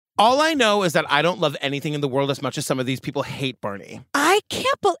All I know is that I don't love anything in the world as much as some of these people hate Barney. I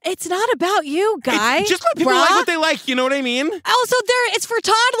can't believe it's not about you, guy. Just let people like what they like, you know what I mean? Also, it's for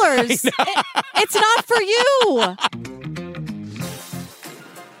toddlers. It's not for you.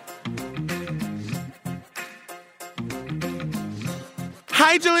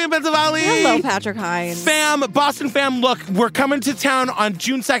 Hi, Jillian Benzavalli. Hello, Patrick Hines. Boston fam, look, we're coming to town on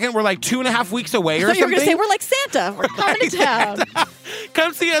June 2nd. We're like 2.5 weeks away or something. You were going to say we're like Santa. We're coming to town.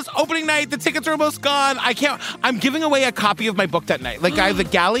 Come see us opening night. The tickets are almost gone. I'm giving away a copy of my book that night. Like, I have the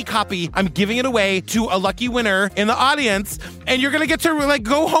galley copy. I'm giving it away to a lucky winner in the audience. And you're going to get to, like,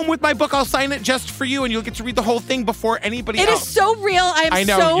 go home with my book. I'll sign it just for you, and you'll get to read the whole thing before anybody else. It is so real. I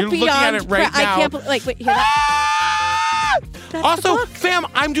know. You're looking at it right now. I can't believe, like, wait, hear that? Also, fam,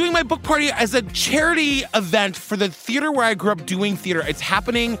 I'm doing my book party as a charity event for the theater where I grew up doing theater. It's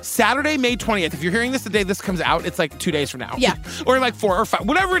happening Saturday, May 20th. If you're hearing this the day this comes out, it's like 2 days from now. Yeah. Or like 4 or 5,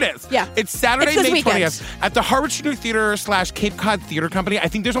 whatever it is. Yeah. It's Saturday, May weekend. 20th at the Harvard Student Theater / Cape Cod Theater Company. I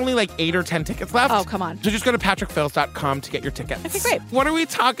think there's only like 8 or 10 tickets left. Oh, come on. So just go to patrickfails.com to get your tickets. Okay, great. What are we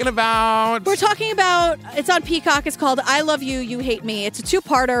talking about? We're talking about, it's on Peacock. It's called I Love You, You Hate Me. It's a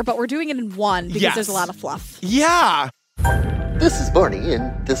 2-parter, but we're doing it in one because there's a lot of fluff. Yeah. This is Barney,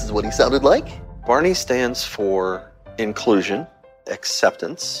 and this is what he sounded like. Barney stands for inclusion,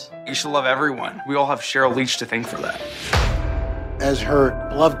 acceptance. You should love everyone. We all have Cheryl Leach to thank for that. As her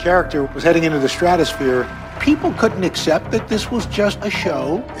beloved character was heading into the stratosphere, people couldn't accept that this was just a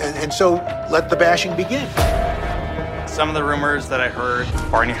show, and so let the bashing begin. Some of the rumors that I heard,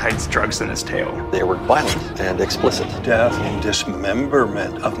 Barney hides drugs in his tail. They were violent and explicit. Death and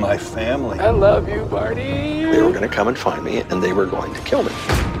dismemberment of my family. I love you, Barney. They were going to come and find me, and they were going to kill me.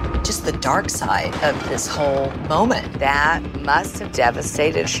 Just the dark side of this whole moment. That must have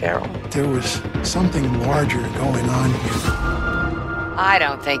devastated Cheryl. There was something larger going on here. I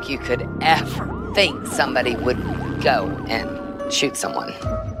don't think you could ever think somebody would go and shoot someone.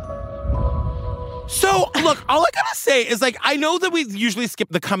 So, look, all I gotta say is, like, I know that we usually skip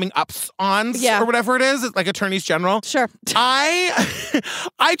the coming ups ons or whatever it is. It's like attorneys general. Sure.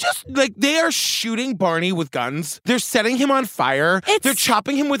 I just, like, they are shooting Barney with guns. They're setting him on fire. They're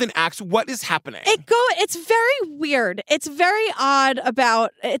chopping him with an axe. What is happening? It's very weird. It's very odd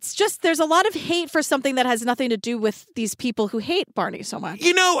it's just, there's a lot of hate for something that has nothing to do with these people who hate Barney so much.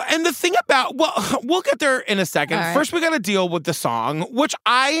 You know, and the thing about, we'll get there in a second. Right. First, we gotta deal with the song, which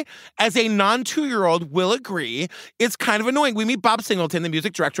I, as a non-2-year-old, will agree it's kind of annoying. We meet Bob Singleton, the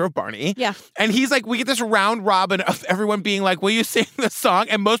music director of Barney. Yeah. And he's like, we get this round robin of everyone being like, will you sing this song?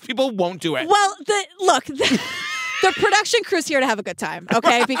 And most people won't do it. Well, the production crew's here to have a good time,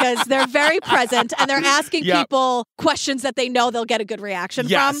 okay? Because they're very present and they're asking people questions that they know they'll get a good reaction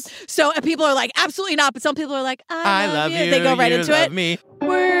from. So people are like, absolutely not. But some people are like, I love you. They go right into it. Me.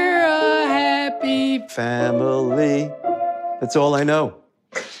 We're a happy Family. That's all I know.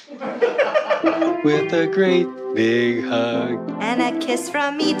 With a great big hug. And a kiss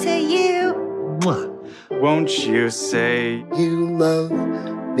from me to you. Mwah. Won't you say You love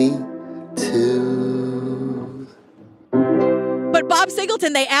me too. But Bob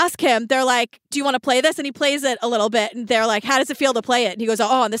Singleton, they ask him, they're like, do you want to play this? And he plays it a little bit. And they're like, how does it feel to play it? And he goes,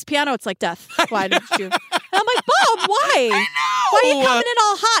 oh, on this piano, it's like death. Why did you? And I'm like, Bob, why? I know. Why are you coming in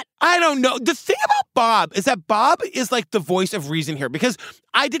all hot? I don't know. The thing about Bob is that Bob is like the voice of reason here, because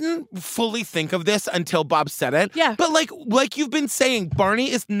I didn't fully think of this until Bob said it. Yeah. But like you've been saying,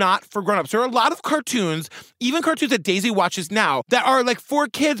 Barney is not for grown-ups. There are a lot of cartoons, even cartoons that Daisy watches now, that are like for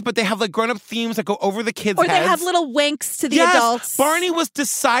kids, but they have like grown-up themes that go over the kids' Or heads. they have little winks to the adults. Barney was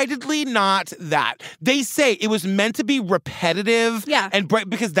decidedly not that. They say it was meant to be repetitive. Yeah. And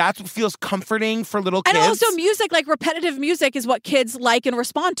because that's what feels comforting for little kids. And also music, like repetitive music is what kids like and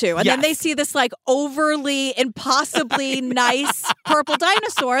respond to. And then they see this like overly, impossibly nice purple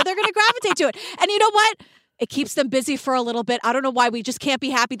dinosaur, they're going to gravitate to it. And you know what? It keeps them busy for a little bit. I don't know why we just can't be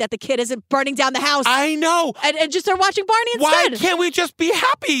happy that the kid isn't burning down the house. I know. And just are watching Barney instead. Why can't we just be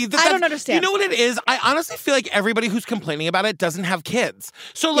happy? I don't understand. You know what it is? I honestly feel like everybody who's complaining about it doesn't have kids.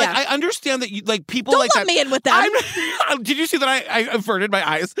 So, like, I understand that you, like, people don't like let that. me in with them. Did you see that I averted my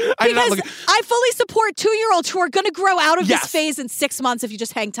eyes? Because I fully support 2-year-olds who are going to grow out of Yes. this phase in 6 months if you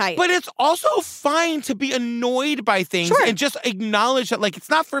just hang tight. But it's also fine to be annoyed by things and just acknowledge that, like,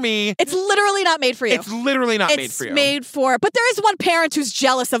 it's not for me. It's literally not made for you. It's literally clearly not made for you. It's made for, but there is one parent who's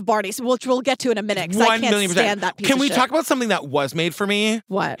jealous of Barney, which we'll get to in a minute because I can't stand that piece Can of we shit. talk about something that was made for me?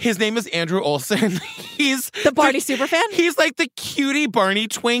 What? His name is Andrew Olson. He's the Barney superfan? He's like the cutie Barney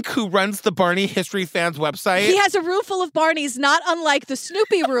twink who runs the Barney History Fans website. He has a room full of Barneys, not unlike the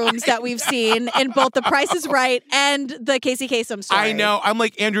Snoopy rooms that we've seen in both The Price is Right and the Casey Kasem story. I know. I'm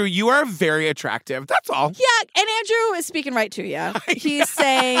like, Andrew, you are very attractive. That's all. Yeah, and Andrew is speaking right to you. He's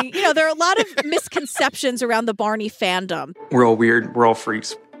saying, there are a lot of misconceptions around the Barney fandom. We're all weird. We're all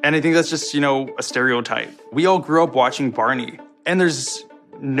freaks. And I think that's just, a stereotype. We all grew up watching Barney. And there's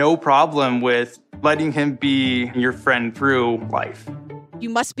no problem with letting him be your friend through life. You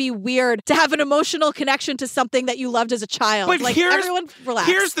must be weird to have an emotional connection to something that you loved as a child. But everyone relax.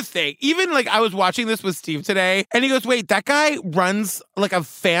 Here's the thing. Even I was watching this with Steve today, and he goes, wait, that guy runs a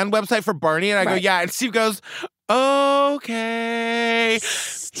fan website for Barney? And I go, yeah. And Steve goes, okay.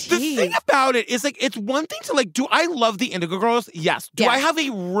 Steve. The thing about it is it's one thing to do I love the Indigo Girls? Yes. Do I have a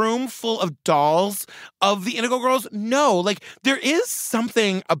room full of dolls of the Indigo Girls? No. There is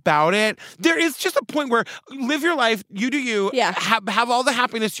something about it. There is just a point where live your life, you do you, have all the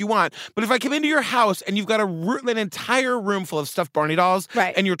happiness you want. But if I come into your house and you've got an entire room full of stuffed Barney dolls,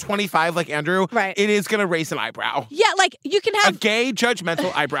 and you're 25 like Andrew, it is going to raise an eyebrow. Yeah, you can have a gay,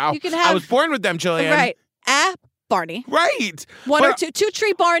 judgmental eyebrow. You can have, I was born with them, Jillian. Right. Barney. Right. One or two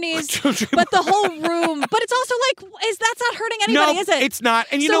tree Barneys, but the whole room. But it's also that's not hurting anybody, is it? No, it's not.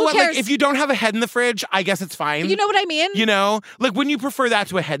 And you know what? If you don't have a head in the fridge, I guess it's fine. You know what I mean? When you prefer that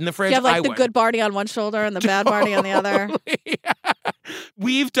to a head in the fridge, you have the good Barney on one shoulder and the bad Barney on the other.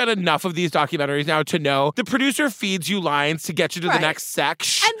 We've done enough of these documentaries now to know the producer feeds you lines to get you to the next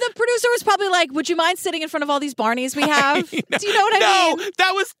section. And the producer was probably like, would you mind sitting in front of all these Barneys we have? Do you know what I mean? No,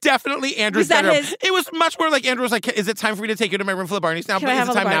 that was definitely Andrew's bedroom. It was much more like Andrew was like, is it time for me to take you to my room full of Barneys now? Is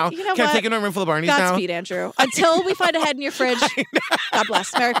it time now? Can I take you to my room full of Barneys now? Godspeed, Andrew. Until we find a head in your fridge. God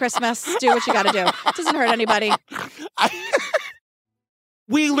bless. Merry Christmas. Do what you got to do. It doesn't hurt anybody.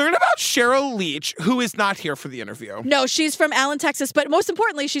 We learn about Cheryl Leach, who is not here for the interview. No, she's from Allen, Texas, but most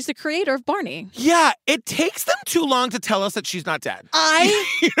importantly, she's the creator of Barney. Yeah, it takes them too long to tell us that she's not dead.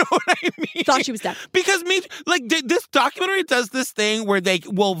 You know what I mean? Thought she was dead. Because this documentary does this thing where they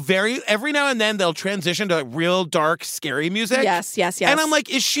will every now and then they'll transition to real dark, scary music. Yes. And I'm like,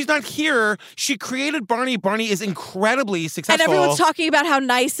 she's not here. She created Barney. Barney is incredibly successful. And everyone's talking about how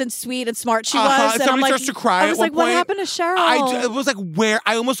nice and sweet and smart she was. And somebody starts to cry. I was like, what happened to Cheryl? It was like, where?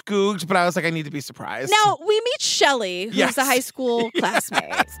 I almost Googled, but I was like, I need to be surprised. Now, we meet Shelley, who's a high school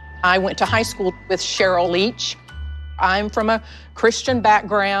classmate. I went to high school with Cheryl Leach. I'm from a Christian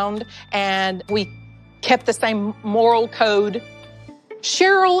background, and we kept the same moral code.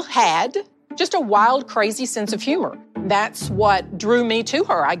 Cheryl had just a wild, crazy sense of humor. That's what drew me to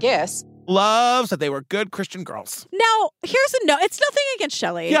her, I guess. Loves that they were good Christian girls. Now, here's a note. It's nothing against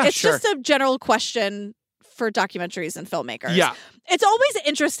Shelley. Yeah, it's just a general question for documentaries and filmmakers. Yeah. It's always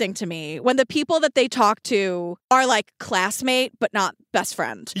interesting to me when the people that they talk to are classmate, but not best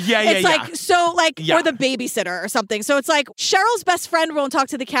friend. It's or the babysitter or something. So it's Cheryl's best friend won't talk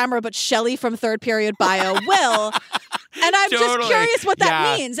to the camera, but Shelley from Third Period Bio will. And I'm just curious what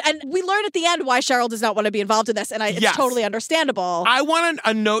that means. And we learn at the end why Cheryl does not want to be involved in this. And it's totally understandable. I want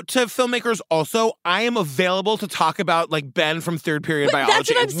a note to filmmakers also. I am available to talk about Ben from Third Period Biology. That's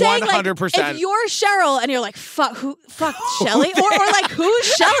what I'm saying. 100%. If you're Cheryl and you're like, fuck Shelley? or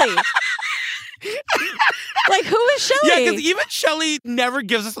who's Shelley? Who is Shelley? Yeah, because even Shelley never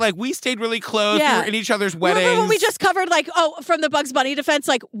gives us, we stayed really close. We were in each other's weddings. Remember when we just covered, from the Bugs Bunny defense,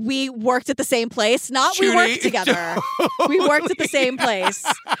 we worked at the same place? Not Judy. We worked together. We worked at the same place.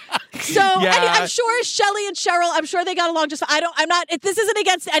 So, I'm sure Shelley and Cheryl, I'm sure they got along just, this isn't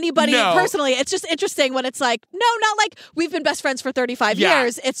against anybody personally. It's just interesting when it's not we've been best friends for 35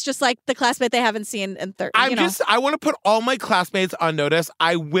 years. It's just the classmate they haven't seen in 30, I want to put all my classmates on notice.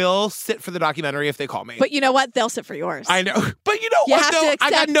 I will sit for the documentary if they call me. But you know what? They'll sit for yours. I know. But you know what, though?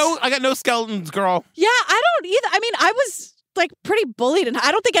 I got no skeletons, girl. Yeah, I don't either. I mean, I was pretty bullied, and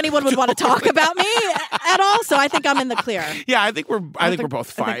I don't think anyone would want to talk about me at all. So I think I'm in the clear. Yeah, I think we're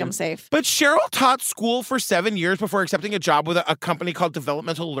both fine. I think I'm safe. But Cheryl taught school for 7 years before accepting a job with a company called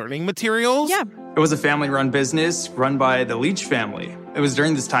Developmental Learning Materials. Yeah. It was a family-run business run by the Leach family. It was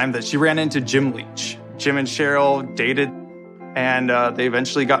during this time that she ran into Jim Leach. Jim and Cheryl dated, and they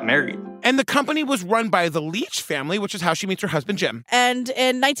eventually got married. And the company was run by the Leach family, which is how she meets her husband, Jim. And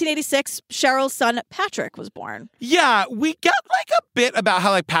in 1986, Cheryl's son, Patrick, was born. Yeah, we get like a bit about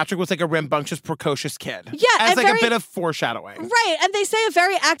how like Patrick was like a rambunctious, precocious kid. Yeah. As like a bit of foreshadowing. Right. And they say a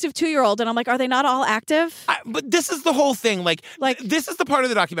very active 2-year-old. And I'm like, are they not all active? But this is the whole thing. Like, this is the part of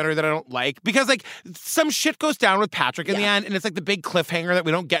the documentary that I don't like because like some shit goes down with Patrick in the end. And it's like the big cliffhanger that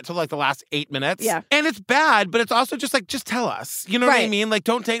we don't get till like the last 8 minutes. Yeah. And it's bad, but it's also just like, just tell us. You know what I mean? Like,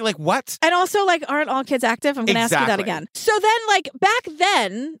 don't take, like, what? And also, like, aren't all kids active? I'm going to ask you that again. So then, like, back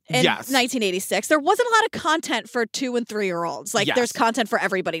then in 1986, there wasn't a lot of content for 2- and 3-year-olds. Like, there's content for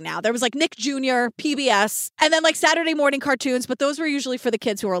everybody now. There was, like, Nick Jr., PBS, and then, like, Saturday morning cartoons, but those were usually for the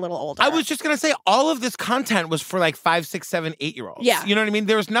kids who were a little older. I was just going to say, all of this content was for, like, 5, 6, 7, 8-year-olds. Yeah. You know what I mean?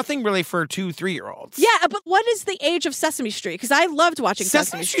 There was nothing really for 2, 3-year-olds. Yeah, but what is the age of Sesame Street? Because I loved watching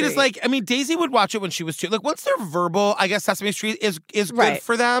Sesame Street. Is like, I mean, Daisy would watch it when she was 2. Like, once they're verbal, I guess Sesame Street is good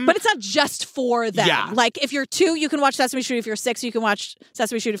for them. But it's not just for them. Yeah. Like, if you're 2, you can watch Sesame Street. If you're 6, you can watch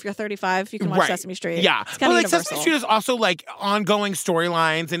Sesame Street. If you're 35, you can watch Sesame Street. Yeah. It's But like universal. Sesame Street is also like ongoing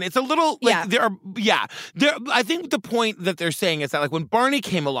storylines, and it's a little like I think the point that they're saying is that like when Barney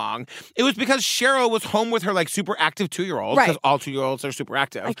came along, it was because Cheryl was home with her like super active 2-year-old, because all 2-year-olds are super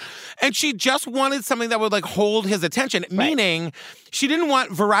active. And she just wanted something that would like hold his attention, meaning she didn't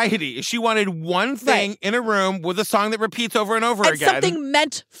want variety. She wanted one thing in a room with a song that repeats over and over again. Something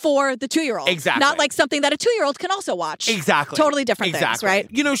meant for the 2-year-old. Exactly. Not like something that a 2-year-old can also watch. Exactly. Totally different things, right?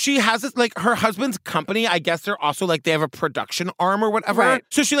 You know, she has this, like, her husband's company, I guess they're also, like, they have a production arm or whatever. Right.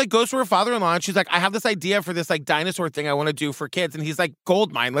 So she, like, goes to her father-in-law and she's like, I have this idea for this, like, dinosaur thing I want to do for kids. And he's like,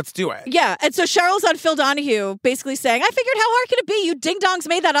 gold mine, let's do it. Yeah. And so Cheryl's on Phil Donahue basically saying, I figured how hard can it be? You ding-dongs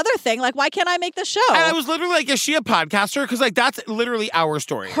made that other thing. Like, why can't I make the show? And I was literally like, is she a podcaster? Because, like, that's literally our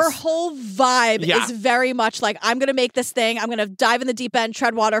story. Her whole vibe is very much like, I'm going to make this thing. I'm going to dive in the deep end,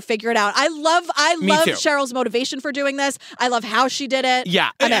 tread water, figure it out. I love Cheryl's motivation for doing this. I love how she did it.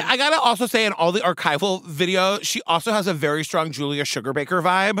 Yeah. And I got to also say, in all the archival video, she also has a very strong Julia Sugarbaker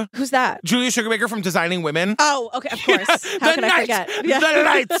vibe. Who's that? Julia Sugarbaker from Designing Women. Oh, okay. Of course. How can I forget? The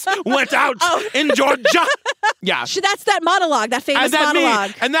lights went out in Georgia. Yeah. That's that monologue, that famous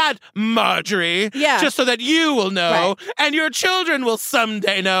monologue. And that Marjorie, just so that you will know, and your children will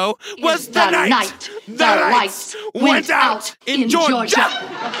someday know, was the night the lights went out in Georgia.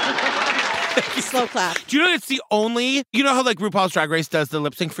 Slow clap. Do you know it's the only, you know how like RuPaul's Drag Race does the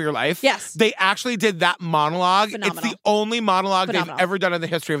lip sync for your life? Yes. They actually did that monologue. Phenomenal. It's the only monologue they've ever done in the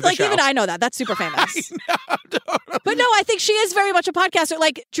history of the show. Like, even I know that. That's super famous. I know, totally. But no, I think she is very much a podcaster.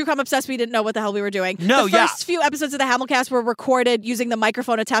 Like, True Crime Obsessed, we didn't know what the hell we were doing. No, the first few episodes of the Hamilcast were recorded using the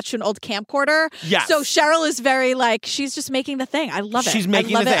microphone attached to an old camcorder. Yes. So Cheryl is very like, she's just making the thing. I love it. She's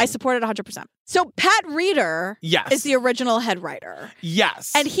making I love the it. thing. I support it 100%. So Pat Reeder is the original head writer.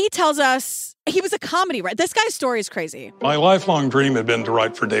 Yes. And he tells us he was a comedy writer. This guy's story is crazy. My lifelong dream had been to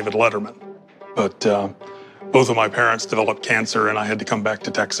write for David Letterman, but both of my parents developed cancer and I had to come back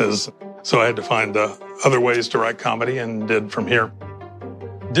to Texas. So I had to find other ways to write comedy and did from here.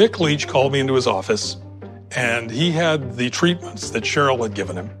 Dick Leach called me into his office and he had the treatments that Cheryl had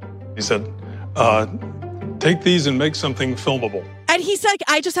given him. He said, take these and make something filmable. And he said,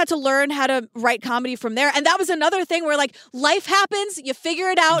 I just had to learn how to write comedy from there. And that was another thing where, like, life happens, you figure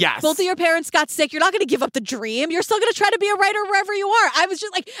it out. Yes. Both of your parents got sick. You're not going to give up the dream. You're still going to try to be a writer wherever you are. I was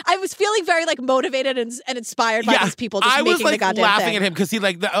just like, I was feeling very, like, motivated and inspired by these people just making the goddamn thing. I was, like, laughing at him because he,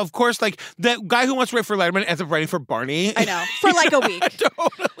 like, of course, like, the guy who wants to write for Letterman ends up writing for Barney. I know. For, like, a week.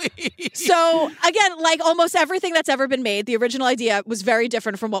 Totally. So, again, like, almost everything that's ever been made, the original idea was very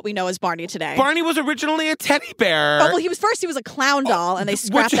different from what we know as Barney today. Barney was originally a teddy bear. Oh, well, he was a clown doll, and they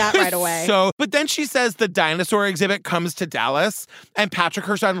scrapped that right away. So, but then she says the dinosaur exhibit comes to Dallas, and Patrick,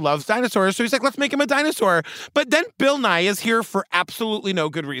 her son, loves dinosaurs, so he's like, let's make him a dinosaur. But then Bill Nye is here for absolutely no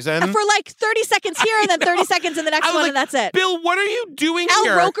good reason. For like 30 seconds here, and then 30 seconds in the next one, and that's it. Bill, what are you doing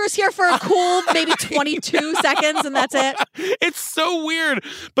here? Al Roker's here for a cool maybe 22 seconds, and that's it. It's so weird.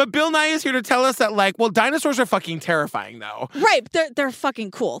 But Bill Nye is here to tell us that, like, well, dinosaurs are fucking terrifying, though. Right. They're fucking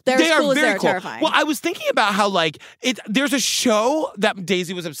cool. They're as cool as they're terrifying. Well, I was thinking about how, like, there's a show that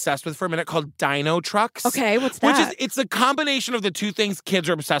Daisy was obsessed with for a minute called Dino Trucks. Okay, what's that? It's a combination of the two things kids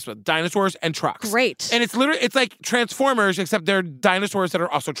are obsessed with, dinosaurs and trucks. Great. And it's literally, it's like Transformers, except they're dinosaurs that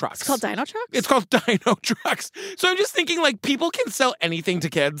are also trucks. It's called Dino Trucks? It's called Dino Trucks. So I'm just thinking, like, people can sell anything to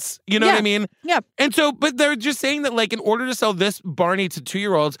kids. You know what I mean? Yeah. And so, but they're just saying that, like, in order to sell this Barney to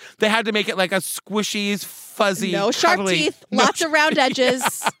 2-year-olds, they had to make it like a squishy, fuzzy, no sharp cuddly, teeth, lots of round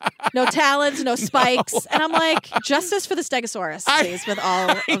edges, no talons, no spikes. And I'm like, justice for the Stegosaurus, please, with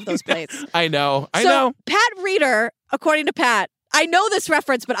all of those plates. I know. So Pat Reeder, according to Pat, I know this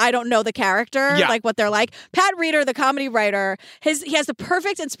reference, but I don't know the character, like what they're like. Pat Reeder, the comedy writer, he has the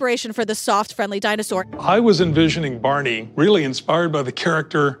perfect inspiration for the soft, friendly dinosaur. I was envisioning Barney, really inspired by the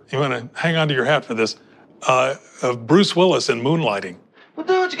character, you want to hang on to your hat for this, of Bruce Willis in Moonlighting.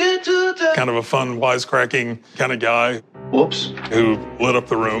 Kind of a fun, wisecracking kind of guy. Whoops. Who lit up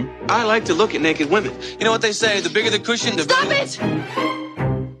the room. I like to look at naked women. You know what they say, the bigger the cushion, the Stop better.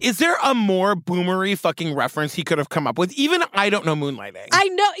 it! Is there a more boomery fucking reference he could have come up with? Even I don't know Moonlighting. I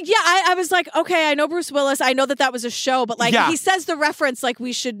know. Yeah, I was like, okay, I know Bruce Willis. I know that was a show, but like he says the reference like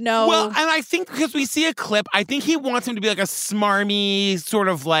we should know. Well, and I think because we see a clip, I think he wants him to be like a smarmy, sort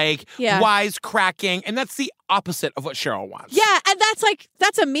of like wisecracking, and that's the opposite of what Cheryl wants. Yeah, and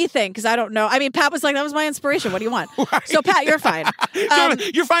that's a me thing because I don't know. I mean, Pat was like, that was my inspiration. What do you want? Right. So Pat, you're fine.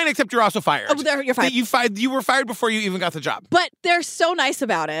 You're fine, except you're also fired. Oh, you're fine. You were fired before you even got the job. But they're so nice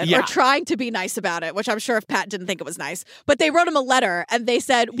about it, or trying to be nice about it, which I'm sure if Pat didn't think it was nice. But they wrote him a letter and they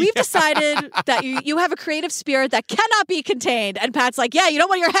said, we've decided that you have a creative spirit that cannot be contained. And Pat's like, yeah, you don't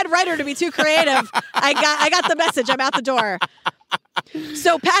want your head writer to be too creative. I got the message. I'm out the door.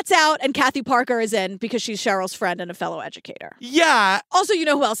 So Pat's out and Kathy Parker is in because she's Cheryl's friend and a fellow educator. Yeah. Also, you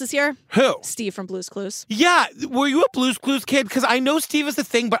know who else is here? Who? Steve from Blue's Clues. Yeah. Were you a Blue's Clues kid? Because I know Steve is a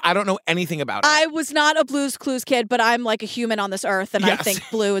thing, but I don't know anything about it. I was not a Blue's Clues kid, but I'm like a human on this earth, and I think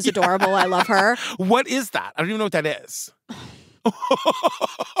Blue is adorable. I love her. What is that? I don't even know what that is.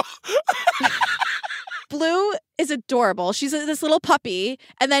 Blue is adorable. She's this little puppy,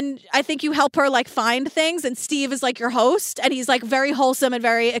 and then I think you help her like find things, and Steve is like your host, and he's like very wholesome and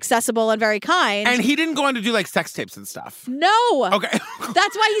very accessible and very kind. And he didn't go on to do like sex tapes and stuff. No. Okay.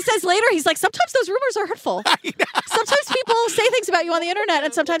 That's why he says later, he's like, sometimes those rumors are hurtful. Sometimes people say things about you on the internet,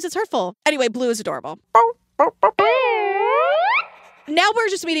 and sometimes it's hurtful. Anyway, Blue is adorable. Now we're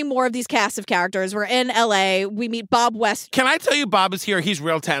just meeting more of these cast of characters. We're in LA. We meet Bob West. Can I tell you Bob is here? He's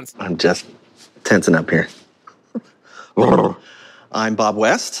real tense. I'm just tensing up here. I'm Bob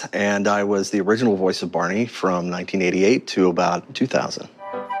West, and I was the original voice of Barney from 1988 to about 2000.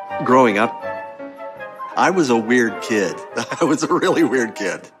 Growing up, I was a weird kid. I was a really weird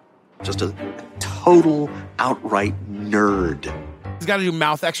kid. Just a total, outright nerd. He's got to do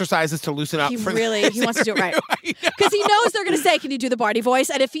mouth exercises to loosen up. He wants to do it right. Because he knows they're going to say, can you do the Barney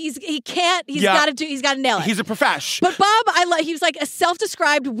voice? And if he can't, he's got to nail it. He's a profesh. But Bob, he was like a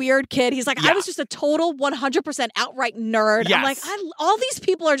self-described weird kid. He's like, I was just a total 100% outright nerd. Yes. I'm like, all these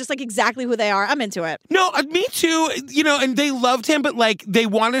people are just like exactly who they are. I'm into it. No, me too. And they loved him, but like they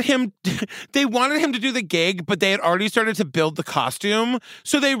wanted him to do the gig, but they had already started to build the costume.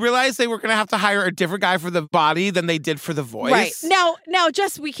 So they realized they were going to have to hire a different guy for the body than they did for the voice. Right. Now,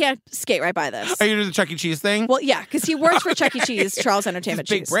 just we can't skate right by this. Are you doing the Chuck E. Cheese thing? Well, yeah, because he works for Chuck E. Cheese, Charles Entertainment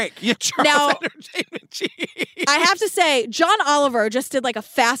Cheese. Big break. Yeah, Charles Entertainment Cheese. I have to say, John Oliver just did like a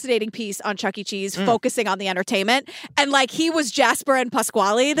fascinating piece on Chuck E. Cheese, focusing on the entertainment. And like he was Jasper and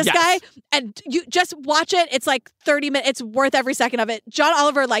Pasquale, this guy. And you just watch it. It's like 30 minutes. It's worth every second of it. John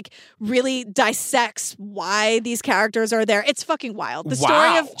Oliver like really dissects why these characters are there. It's fucking wild. The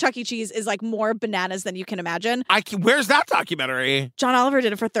story of Chuck E. Cheese is like more bananas than you can imagine. Where's that documentary? John Oliver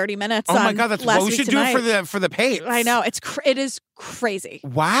did it for 30 minutes. Oh my God, that's what we should do for the page. I know. It is crazy.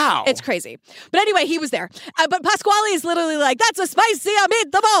 Wow. It's crazy. But anyway, he was there. But Pasquale is literally like, that's a spicy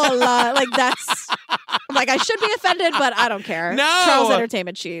meatball. Like that's, I'm like, I should be offended, but I don't care. No. Charles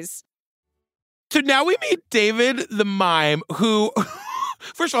Entertainment Cheese. So now we meet David the mime, who,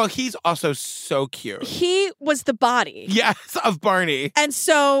 first of all, he's also so cute. He was the body. Yes, of Barney. And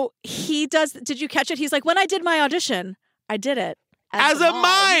so he does, did you catch it? He's like, when I did my audition, I did it as a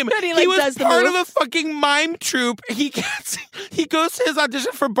mime. And he was part of a fucking mime troupe. He goes to his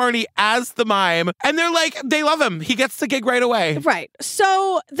audition for Barney as the mime, and they're like, they love him. He gets the gig right away. Right.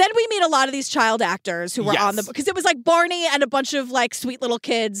 So then we meet a lot of these child actors who were on the, because it was like Barney and a bunch of like sweet little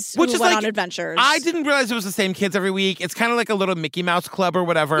kids who went on adventures. I didn't realize it was the same kids every week. It's kind of like a little Mickey Mouse club or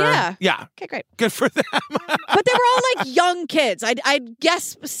whatever. Yeah. Okay, great. Good for them. But they were all like young kids. I'd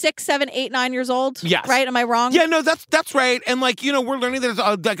guess 6, 7, 8, 9 years old. Yes. Right? Am I wrong? Yeah, no, that's right. And like, we're learning that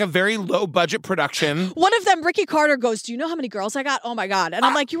it's like a very low budget production. One of them, Ricky Carter, goes, do you know how many girls I got? Oh my God. And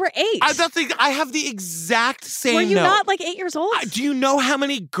I'm like, you were 8. I have the exact same Were you note. not like 8 years old? Do you know how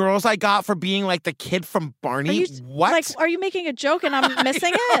many girls I got for being like the kid from Barney? What? Like, are you making a joke and I'm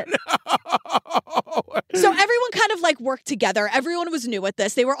missing it? So everyone kind of like worked together. Everyone was new at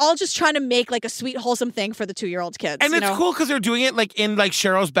this. They were all just trying to make like a sweet, wholesome thing for the 2-year-old kids. And it's cool because they're doing it like in like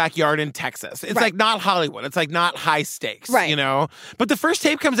Cheryl's backyard in Texas. It's like not Hollywood. It's like not high stakes, But the first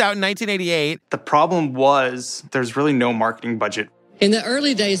tape comes out in 1988. The problem was there's really no marketing budget. In the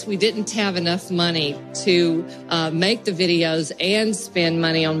early days, we didn't have enough money to make the videos and spend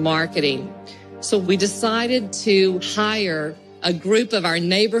money on marketing. So we decided to hire a group of our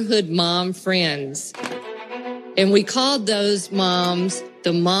neighborhood mom friends. And we called those moms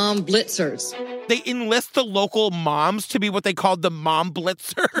the Mom Blitzers. They enlist the local moms to be what they called the Mom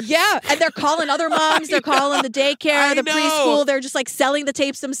Blitzers. Yeah, and they're calling other moms. They're calling the daycare, the preschool. They're just like selling the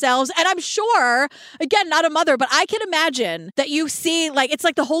tapes themselves. And I'm sure, again, not a mother, but I can imagine that you see, like, it's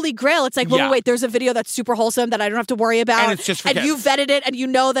like the Holy Grail. It's like, wait, there's a video that's super wholesome that I don't have to worry about. And it's just for kids. You vetted it, and you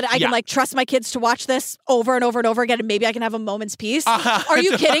know that I can like trust my kids to watch this over and over and over again, and maybe I can have a moment's peace. Are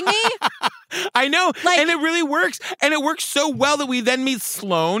you kidding me? I know. And it really works. And it works so well that we then meet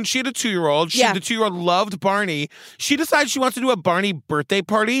Sloan. She had a 2-year-old. The 2-year-old loved Barney. She decides she wants to do a Barney birthday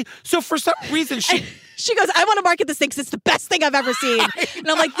party. So for some reason, she goes, I want to market this thing because it's the best thing I've ever seen. And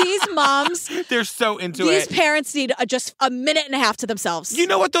I'm like, these moms. They're so into These parents need just a minute and a half to themselves. You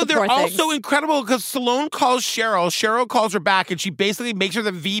know what, though? They're also incredible because Sloan calls Cheryl. Cheryl calls her back, and she basically makes her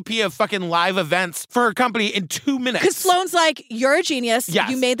the VP of fucking live events for her company in 2 minutes. Because Sloan's like, you're a genius.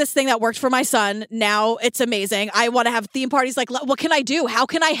 Yes. You made this thing that worked for my son. Now it's amazing. I want to have theme parties. Like, what can I do? How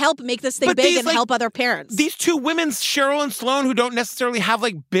can I help make this thing big and help other parents? These two women, Cheryl and Sloan, who don't necessarily have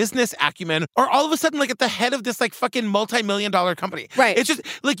like business acumen, are all of a sudden like at the head of this like fucking multi-million-dollar company. Right. It's just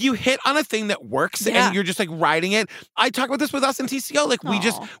like you hit on a thing that works and you're just like riding it. I talk about this with us in TCO. Like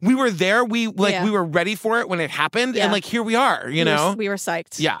we were there. We were ready for it when it happened. And like, here we are, you know? We were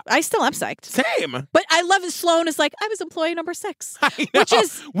psyched. Yeah. I still am psyched. Same. But I love it. Sloan is like, I was employee number 6. Which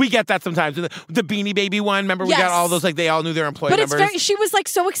is. We get that sometimes. The Beanie Baby one. Remember we got all those, like they all knew their employee numbers. But she was like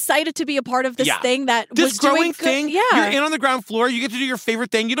so excited to be a part of this thing that was growing doing thing. Yeah. You're in on the ground floor. You get to do your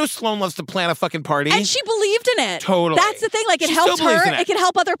favorite thing. You know Sloan loves to plan a fucking party. And she believed in it. Totally. That's the thing. Like, it helped her. It can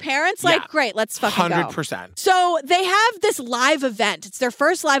help other parents. Like, great, let's fucking 100%. go. So they have this live event. It's their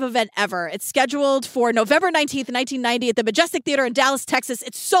first live event ever. It's scheduled for November 19th, 1990 at the Majestic Theater in Dallas, Texas.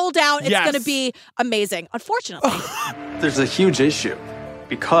 It's sold out. It's going to be amazing. Unfortunately. There's a huge issue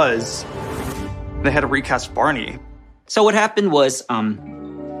because they had to recast Barney. So what happened was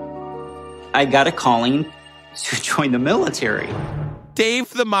I got a calling to join the military. Dave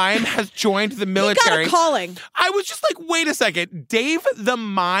the Mime has joined the military. He got a calling. I was just like, wait a second. Dave the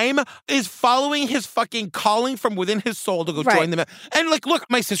Mime is following his fucking calling from within his soul to go join the military. And like, look,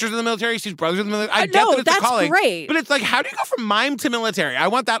 my sister's in the military. She's brothers in the military. I get that it's a calling. Great. But it's like, how do you go from mime to military? I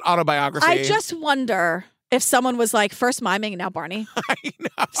want that autobiography. I just wonder if someone was like, first miming and now Barney. I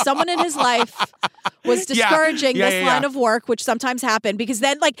know. Someone in his life was discouraging this line of work, which sometimes happened, because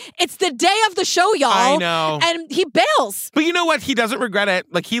then, like, it's the day of the show, y'all. I know. And he bails. But you know what? He doesn't regret it.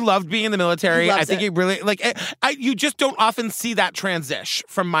 Like, he loved being in the military. I think he really, like, you just don't often see that transition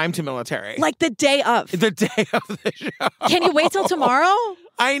from mime to military. Like the day of. The day of the show. Can you wait till tomorrow?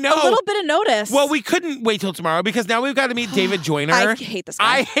 I know. A little bit of notice. Well, we couldn't wait till tomorrow because now we've got to meet David Joyner. I hate this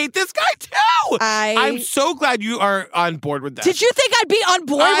guy. I hate this guy too. I'm so glad you are on board with this. Did you think I'd be on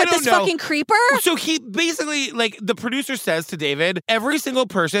board with this fucking creeper? So he basically, like, the producer says to David, every single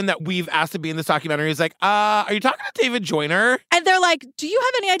person that we've asked to be in this documentary is like, are you talking to David Joyner? And they're like, do you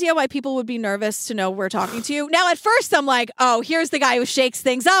have any idea why people would be nervous to know we're talking to you? Now, at first, I'm like, oh, here's the guy who shakes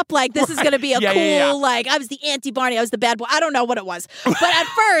things up. Like, this is going to be a cool, like, I was the anti-Barney, I was the bad boy. I don't know what it was. But at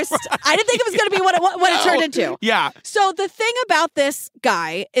first, I didn't think it was going to be what it turned into. Yeah. So the thing about this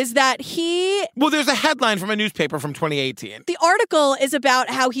guy is that well, there's a headline from a newspaper from 2018. The article is about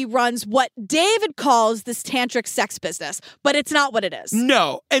how he runs what David calls this tantric sex business, but it's not what it is.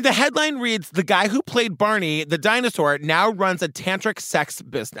 No. And the headline reads, the guy who played Barney, the dinosaur, now runs a tantric sex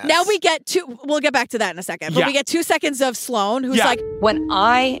business. Now we'll get back to that in a second, but we get 2 seconds of Sloan, who's like, when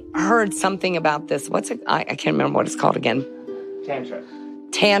I heard something about this, I can't remember what it's called again.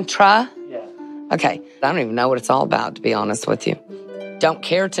 Tantra? Yeah. Okay. I don't even know what it's all about, to be honest with you. Don't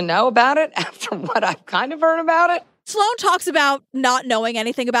care to know about it after what I've kind of heard about it. Sloan talks about not knowing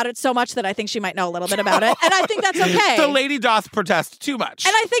anything about it so much that I think she might know a little bit about it. And I think that's okay. The lady doth protest too much.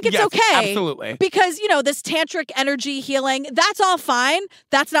 And I think it's okay. Absolutely. Because, this tantric energy healing, that's all fine.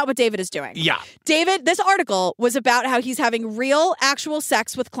 That's not what David is doing. Yeah. David, this article was about how he's having real, actual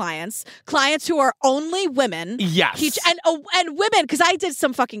sex with clients who are only women. Yes. And women, because I did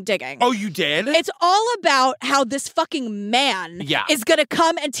some fucking digging. Oh, you did? It's all about how this fucking man is going to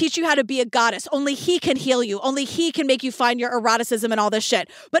come and teach you how to be a goddess. Only he can heal you. Only he can can make you find your eroticism and all this shit.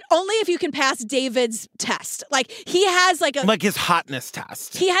 But only if you can pass David's test. Like, he has like his hotness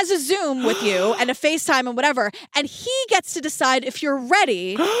test. He has a Zoom with you and a FaceTime and whatever, and he gets to decide if you're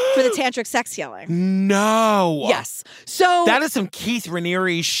ready for the tantric sex healing. No. Yes. So that is some Keith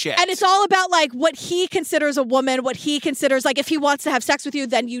Raniere shit. And it's all about like what he considers a woman, what he considers like if he wants to have sex with you,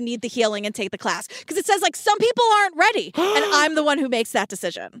 then you need the healing and take the class. Because it says like some people aren't ready, and I'm the one who makes that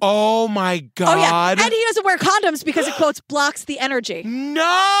decision. Oh my God. Oh yeah, and he doesn't wear condoms because it quotes blocks the energy.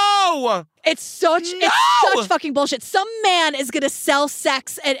 No. It's such fucking bullshit. Some man is gonna sell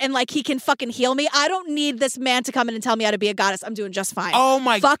sex and like he can fucking heal me. I don't need this man to come in and tell me how to be a goddess. I'm doing just fine. Oh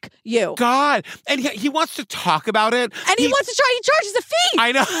my fuck you. God. And he wants to talk about it. And he wants to try, he charges a fee.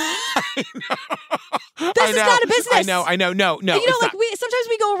 I know. This is not a business. I know. No, and you know, like sometimes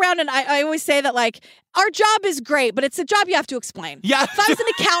we go around and I always say that like our job is great, but it's a job you have to explain. Yeah. If I was an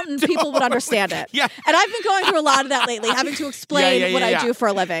accountant, people would understand it. Yeah. And I've been going through a lot of that lately, having to explain what I do for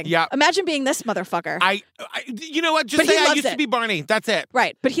a living. Yeah. Imagine being this motherfucker. You know what? Just say I used to be Barney. That's it.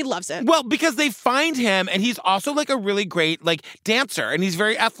 Right. But he loves it. Well, because they find him and he's also like a really great like dancer and he's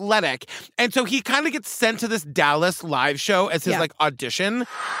very athletic. And so he kind of gets sent to this Dallas live show as his like audition.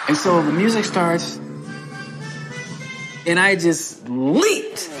 And so the music starts and I just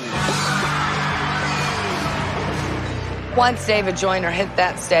leaped. Once David Joyner hit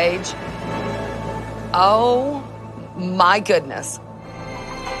that stage, oh my goodness.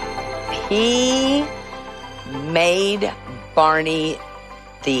 He made Barney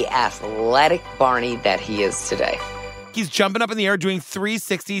the athletic Barney that he is today. He's jumping up in the air, doing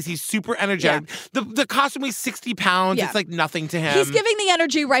 360s. He's super energetic. Yeah. The costume weighs 60 pounds. Yeah. It's like nothing to him. He's giving the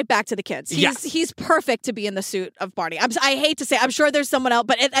energy right back to the kids. He's perfect to be in the suit of Barney. I hate to say, I'm sure there's someone else,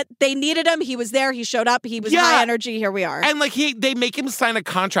 but they needed him. He was there. He showed up. He was high energy. Here we are. And like they make him sign a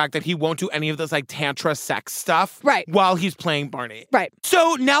contract that he won't do any of this like tantra sex stuff. Right. While he's playing Barney. Right.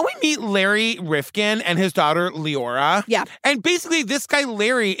 So now we meet Larry Rifkin and his daughter Leora. Yeah. And basically this guy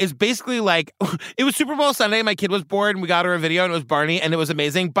Larry is basically like, it was Super Bowl Sunday. My kid was bored and we got her a video and it was Barney and it was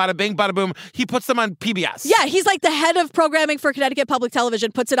amazing. Bada bing, bada boom. He puts them on PBS. Yeah, he's like the head of programming for Connecticut Public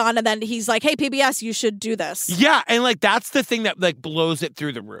Television, puts it on, and then he's like, hey, PBS, you should do this. Yeah, and like that's the thing that like blows it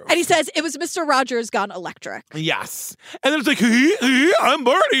through the roof. And he says, it was Mr. Rogers gone electric. Yes. And then it's like, I'm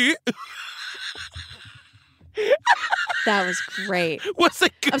Barney. That was great. What's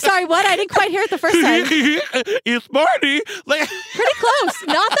it? I'm sorry, what? I didn't quite hear it the first time. It's Barney. Like pretty close.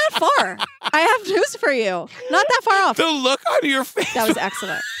 Not that far. I have news for you. Not that far off. The look on your face. That was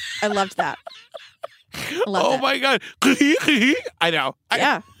excellent. I loved that. My God. I know.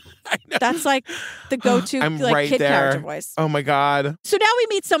 Yeah. I know. That's like the go-to like right kid there. character voice. Oh my God. So now we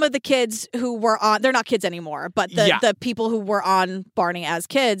meet some of the kids who were on, they're not kids anymore, but the people who were on Barney as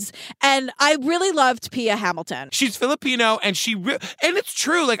kids. And I really loved Pia Hamilton. She's Filipino and and it's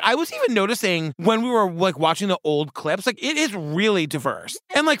true. Like I was even noticing when we were like watching the old clips, like it is really diverse.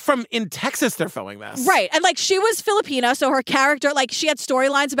 And like in Texas, they're filming this. Right. And like she was Filipino. So her character, like she had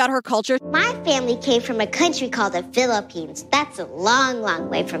storylines about her culture. My family came from a country called the Philippines. That's a long, long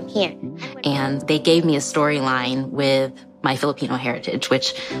way from here. And they gave me a storyline with my Filipino heritage,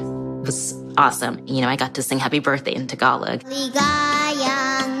 which was awesome. You know, I got to sing Happy Birthday in Tagalog.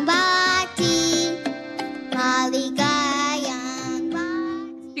 Maligayang bati,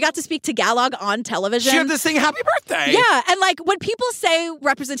 You got to speak Tagalog on television. She had to sing Happy Birthday. Yeah, and like when people say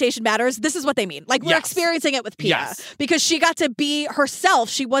representation matters, this is what they mean. Like we're experiencing it with Pia because she got to be herself.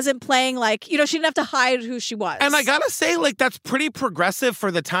 She wasn't playing like, she didn't have to hide who she was. And I gotta say, like that's pretty progressive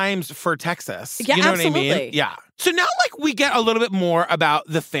for the times for Texas. Yeah, you know absolutely. what I mean? Yeah. So now, like, we get a little bit more about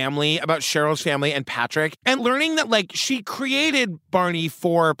the family, about Cheryl's family and Patrick, and learning that, like, she created Barney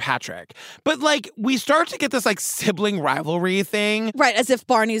for Patrick. But, like, we start to get this, like, sibling rivalry thing. Right, as if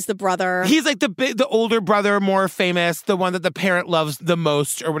Barney's the brother. He's, like, the older brother, more famous, the one that the parent loves the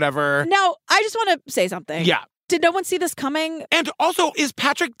most or whatever. Now, I just want to say something. Yeah. Did no one see this coming? And also, is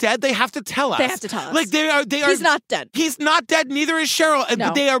Patrick dead? They have to tell us. They have to tell us. Like they are. He's not dead. He's not dead. Neither is Cheryl. And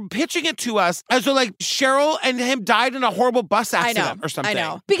No. they are pitching it to us as though like Cheryl and him died in a horrible bus accident or something. I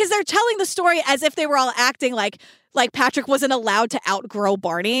know. Because they're telling the story as if they were all acting like Patrick wasn't allowed to outgrow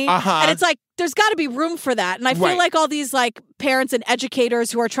Barney. And it's like, there's got to be room for that. And I feel like all these like parents and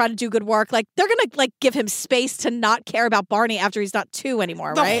educators who are trying to do good work, like they're going to like give him space to not care about Barney after he's not 2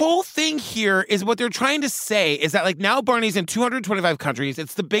 anymore, The right? whole thing here is what they're trying to say is that like now Barney's in 225 countries.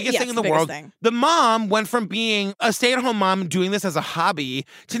 It's the biggest thing in the world. The mom went from being a stay-at-home mom doing this as a hobby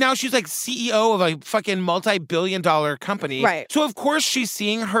to now she's like CEO of a fucking multi-billion-dollar company. Right. So of course she's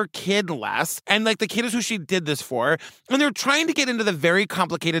seeing her kid less. And like the kid is who she did this for. And they're trying to get into the very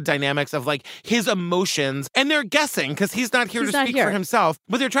complicated dynamics of like his emotions, and they're guessing because he's not here to speak for himself,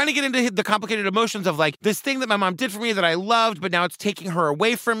 but they're trying to get into the complicated emotions of like this thing that my mom did for me that I loved, but now it's taking her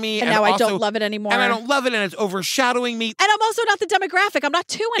away from me. And now I don't love it anymore. And I don't love it, and it's overshadowing me. And I'm also not the demographic. I'm not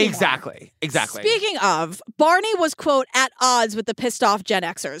 2 anymore. Exactly. Speaking of, Barney was, quote, at odds with the pissed off Gen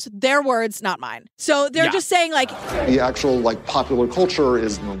Xers. Their words, not mine. So they're just saying like... The actual like popular culture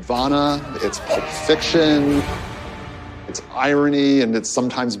is Nirvana, it's Pulp Fiction, it's irony, and it's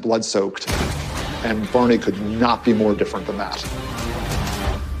sometimes blood-soaked. And Barney could not be more different than that.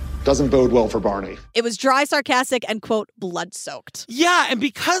 Doesn't bode well for Barney. It was dry, sarcastic, and, quote, blood-soaked. Yeah, and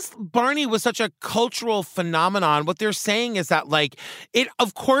because Barney was such a cultural phenomenon, what they're saying is that, like, it,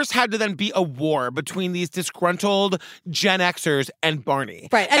 of course, had to then be a war between these disgruntled Gen Xers and Barney.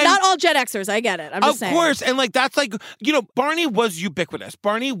 Right, and not all Gen Xers, I get it. I'm just saying. Of course, and, like, that's, like, you know, Barney was ubiquitous.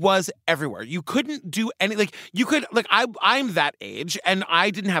 Barney was everywhere. You couldn't do any, like, you could, like, I'm that age, and I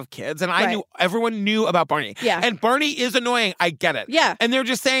didn't have kids, and I knew, everyone knew about Barney. Yeah. And Barney is annoying, I get it. Yeah. And they're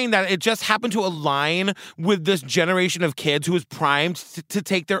just saying that it just happened to align with this generation of kids who was primed to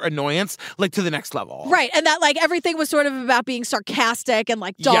take their annoyance like to the next level. Right. And that like everything was sort of about being sarcastic and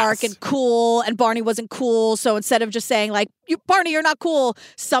like dark and cool, and Barney wasn't cool. So instead of just saying like, Barney, you're not cool,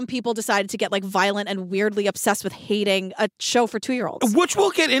 some people decided to get like violent and weirdly obsessed with hating a show for 2-year-olds. Which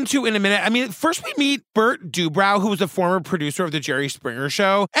we'll get into in a minute. I mean, first we meet Bert Dubrow, who was a former producer of the Jerry Springer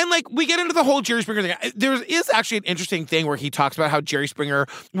Show. And like we get into the whole Jerry Springer thing. There is actually an interesting thing where he talks about how Jerry Springer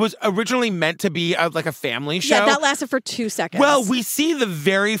was originally meant to be like a family show. Yeah, that lasted for 2 seconds. Well, we see the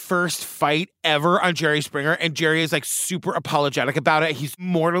very first fight ever on Jerry Springer, and Jerry is like super apologetic about it. He's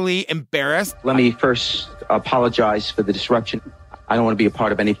mortally embarrassed. Let me first apologize for the disruption. I don't want to be a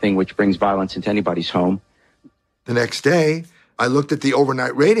part of anything which brings violence into anybody's home. The next day, I looked at the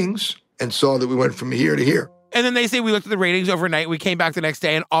overnight ratings and saw that we went from here to here. And then they say we looked at the ratings overnight. We came back the next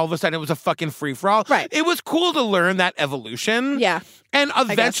day, and all of a sudden it was a fucking free-for-all. Right. It was cool to learn that evolution. Yeah. And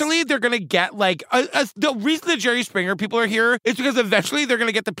eventually they're going to get like, the reason the Jerry Springer people are here is because eventually they're going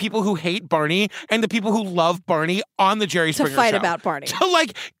to get the people who hate Barney and the people who love Barney on the Jerry Springer Show. To fight about Barney. To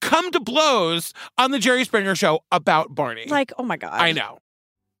like come to blows on the Jerry Springer Show about Barney. Like, oh my God. I know.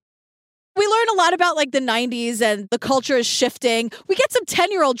 We learn a lot about like the 90s and the culture is shifting. We get some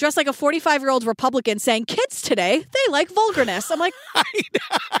 10-year-old dressed like a 45-year-old Republican saying kids today, they like vulgarness. I'm like,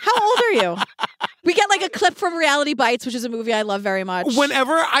 how old are you? We get like a clip from Reality Bites, which is a movie I love very much.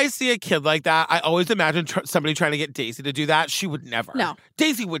 Whenever I see a kid like that, I always imagine somebody trying to get Daisy to do that. She would never. No.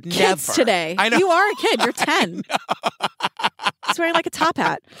 Daisy would kids never. Kids today. I know. You are a kid. You're 10. He's wearing like a top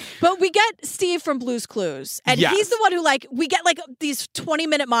hat. But we get Steve from Blue's Clues. And he's the one who like, we get like these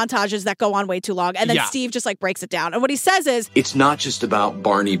 20-minute montages that go on way too long. And then Steve just like breaks it down. And what he says is, it's not just about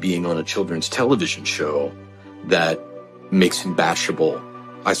Barney being on a children's television show that makes him bashable.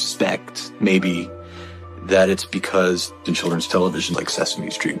 I suspect maybe that it's because in children's television like Sesame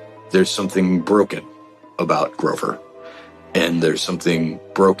Street, there's something broken about Grover. And there's something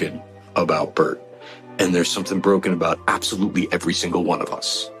broken about Bert. And there's something broken about absolutely every single one of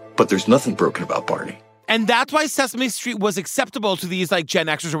us. But there's nothing broken about Barney. And that's why Sesame Street was acceptable to these like Gen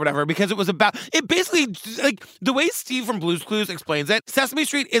Xers or whatever, because it was about, it basically, like the way Steve from Blue's Clues explains it, Sesame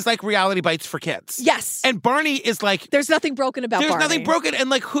Street is like Reality Bites for kids. Yes. And Barney is like, there's nothing broken about Barney. There's nothing broken. And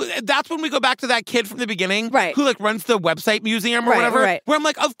like, that's when we go back to that kid from the beginning, right, who like runs the website museum or whatever, where I'm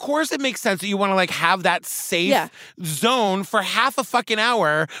like, of course it makes sense that you want to like have that safe zone for half a fucking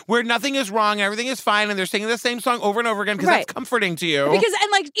hour where nothing is wrong, everything is fine, and they're singing the same song over and over again because that's comforting to you. Because,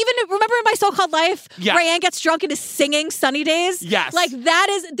 and like, even remember in My So-Called Life, Rayanne gets drunk and is singing Sunny Days? Yes. Like that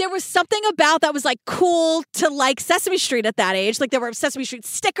is, there was something about that was like cool to like Sesame Street at that age. Like there were Sesame Street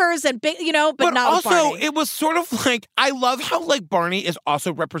stickers and big, you know, but not also with Barney. It was sort of like, I love how like Barney is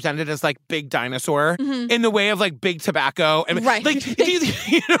also represented as like big dinosaur in the way of like big tobacco and like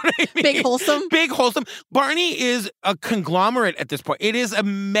you know what I mean? Big wholesome. Big wholesome. Barney is a conglomerate at this point. It is a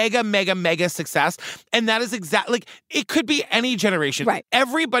mega success. And that is exactly like it could be any generation. Right.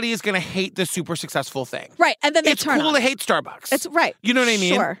 Everybody is gonna hate the super successful thing. Right. And then it's cool to hate Starbucks. It's right. You know what I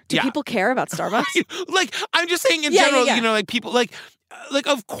mean? Sure. Do people care about Starbucks? Like, I'm just saying in general, you know, like people like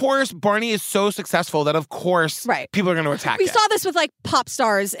of course Barney is so successful that of course people are going to attack We it. saw this with like pop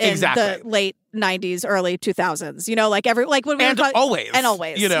stars in the late 90s, early 2000s, you know, like when we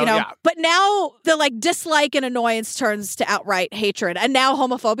always, you know. But now the like dislike and annoyance turns to outright hatred, and now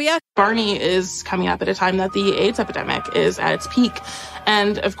homophobia. Barney is coming up at a time that the AIDS epidemic is at its peak,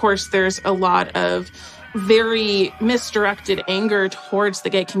 and of course there's a lot of very misdirected anger towards the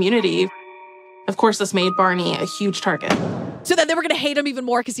gay community. Of course, this made Barney a huge target. So then they were going to hate him even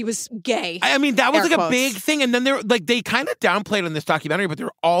more because he was gay. I mean, that was Air like quotes. a big thing. And then they kind of downplayed in this documentary, but there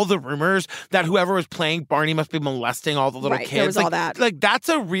were all the rumors that whoever was playing Barney must be molesting all the little Right, kids. there was all that. Like, that's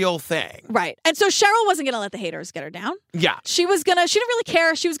a real thing. Right. And so Cheryl wasn't going to let the haters get her down. Yeah. She didn't really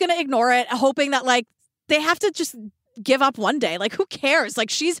care. She was going to ignore it, hoping that like they have to just give up one day. Like, who cares? Like,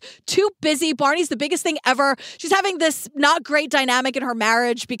 she's too busy. Barney's the biggest thing ever. She's having this not great dynamic in her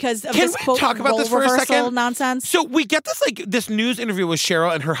marriage because of this quote talk about role this for a reversal second? nonsense. So we get this news interview with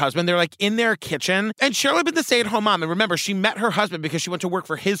Cheryl and her husband. They're like in their kitchen, and Cheryl had been the stay-at-home mom. And remember, she met her husband because she went to work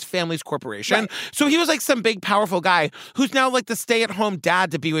for his family's corporation. Right. So he was like some big, powerful guy who's now like the stay-at-home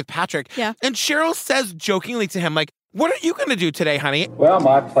dad to be with Patrick. Yeah. And Cheryl says jokingly to him, like, "What are you going to do today, honey?" Well,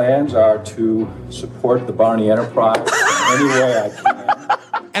 my plans are to support the Barney enterprise in any way I can.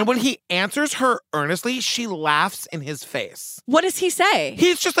 And when he answers her earnestly, she laughs in his face. What does he say?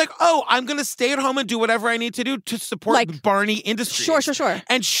 He's just like, "Oh, I'm going to stay at home and do whatever I need to do to support Barney Industries." Sure.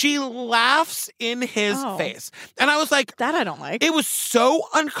 And she laughs in his face. And I was like, that I don't like. It was so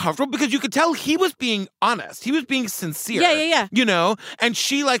uncomfortable because you could tell he was being honest. He was being sincere. Yeah. You know? And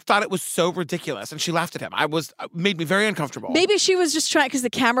she like thought it was so ridiculous and she laughed at him. Made me very uncomfortable. Maybe she was just trying because the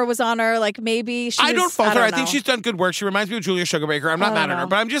camera was on her. Like maybe she I don't fault her. I think know. she's done good work. She reminds me of Julia Sugarbaker. I'm not mad at her,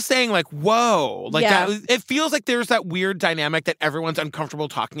 but I'm just saying, like, whoa, like Yeah. that. It feels like there's that weird dynamic that everyone's uncomfortable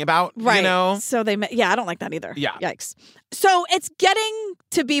talking about. Right. You know? So I don't like that either. Yeah. Yikes. So it's getting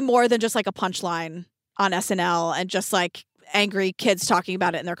to be more than just like a punchline on SNL and just like angry kids talking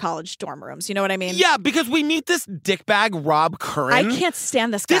about it in their college dorm rooms. You know what I mean? Yeah, because we meet this dickbag Rob Curran. I can't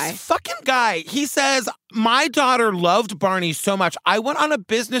stand this guy. This fucking guy. He says, "My daughter loved Barney so much. I went on a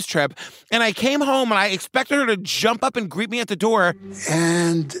business trip and I came home and I expected her to jump up and greet me at the door.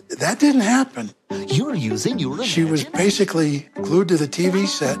 And that didn't happen. You're using your She was basically glued to the TV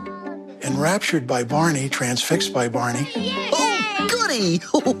set, enraptured by Barney, transfixed by Barney. Oh, goody!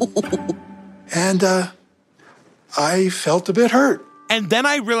 And I felt a bit hurt. And then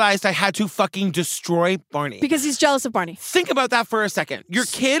I realized I had to fucking destroy Barney. Because he's jealous of Barney. Think about that for a second. Your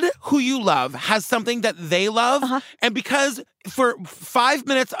kid who you love has something that they love. And because for 5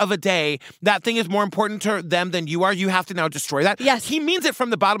 minutes of a day, that thing is more important to them than you are, you have to now destroy that. Yes. He means it from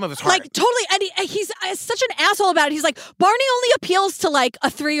the bottom of his heart. Like, totally. And he's such an asshole about it. He's like, Barney only appeals to like a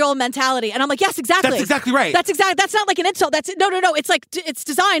 3-year-old mentality. And I'm like, yes, exactly. That's exactly right. That's not like an insult. No. It's like, it's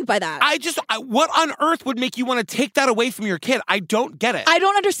designed by that. What on earth would make you want to take that away from your kid? I don't get it. I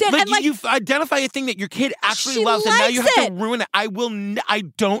don't understand. Like, And like, you identify a thing that your kid actually she loves, and now you likes have to it. ruin it. I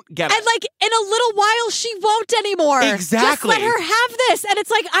don't get it. and like, in a little while, she won't anymore. Exactly. Just let her have this. And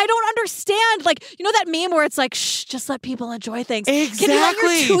it's like, I don't understand. Like, you know that meme where it's like, shh, just let people enjoy things. Exactly. Can you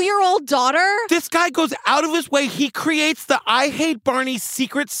let your 2-year-old daughter? This guy goes out of his way. He creates the I Hate Barney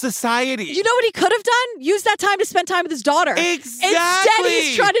secret society. You know what he could have done? Use that time to spend time with his daughter. Exactly. Instead,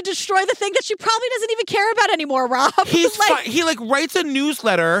 he's trying to destroy the thing that she probably doesn't even care about anymore, Rob. He writes a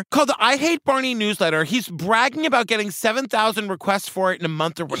newsletter called the I Hate Barney newsletter. He's bragging about getting 7,000 requests for it in a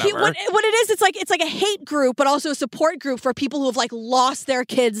month or whatever. What it is, it's like a hate group, but also a support group for people who have like lost their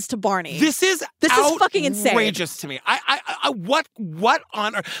kids to Barney. This is fucking insane. Outrageous to me. What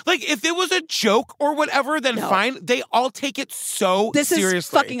on earth? Like, if it was a joke or whatever, then fine. They all take it so This seriously. is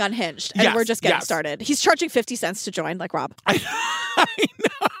fucking unhinged, and we're just getting started. He's charging 50 cents to join, like Rob. I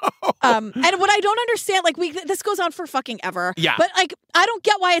know. And what I don't understand, like this goes on for fucking ever. Yeah. But like, I don't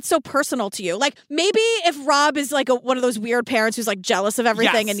get why it's so personal to you. Like, maybe if Rob is like one of those weird parents who's like jealous of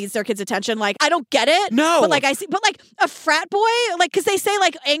everything and needs their kids' attention, like I don't get it. No. But like but like a frat boy, like because they say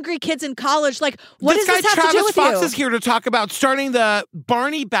like angry kids in college, like what does this have Travis to do with Fox you? is here to talk about starting the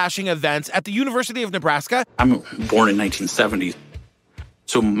Barney bashing events at the University of Nebraska. I'm born in 1970,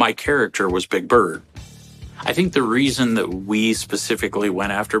 so my character was Big Bird. I think the reason that we specifically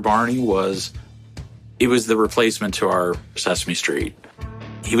went after Barney was it was the replacement to our Sesame Street.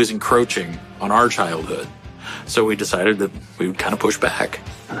 He was encroaching on our childhood, so we decided that we would kind of push back.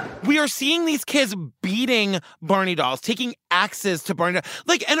 We are seeing these kids beating Barney dolls, taking axes to Barney dolls.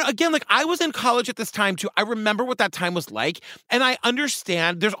 Like, and again, like I was in college at this time too. I remember what that time was like. And I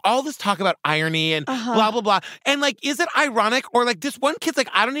understand there's all this talk about irony and blah, blah, blah. And like, is it ironic? Or like this one kid's like,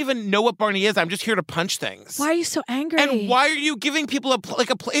 I don't even know what Barney is. I'm just here to punch things. Why are you so angry? And why are you giving people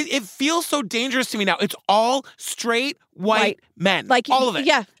it feels so dangerous to me now. It's all straight white men. Like all of it.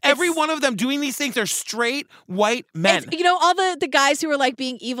 Yeah. Every one of them doing these things are straight white men. You know, all the guys who were like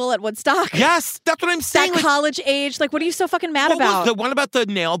being evil at Woodstock. Yes, that's what I'm saying. That college age. Like, what are you so fucking fucking mad What was about? the one about the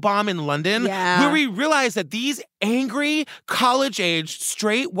nail bomb in London? Yeah. Where we realized that these angry, college-aged,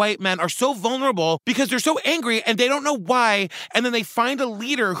 straight white men are so vulnerable because they're so angry and they don't know why. And then they find a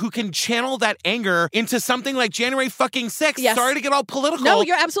leader who can channel that anger into something like January fucking 6th. Yes. Sorry to get all political. No,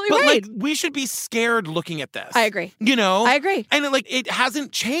 you're absolutely but, right. Like, we should be scared looking at this. I agree. You know? I agree. And it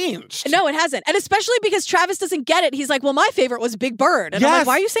hasn't changed. No, it hasn't. And especially because Travis doesn't get it. He's like, well, my favorite was Big Bird. And I'm like,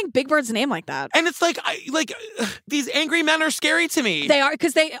 why are you saying Big Bird's name like that? And it's like, these angry men are scary to me. They are,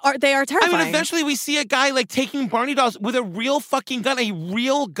 because they are terrifying. I mean, eventually we see a guy like taking Barney dolls with a real fucking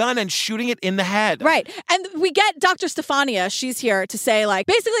gun, and shooting it in the head. Right. And we get Dr. Stefania. She's here to say, like,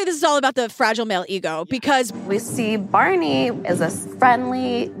 basically this is all about the fragile male ego because we see Barney as a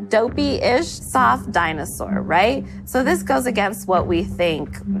friendly, dopey-ish, soft dinosaur, right? So this goes against what we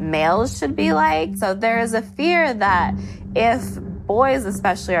think males should be like. So there is a fear that if boys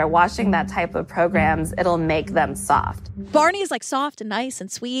especially are watching that type of programs, it'll make them soft. Barney is like soft and nice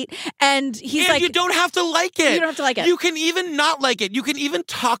and sweet, and he's and like, you don't have to like it. You don't have to like it. You can even not like it. You can even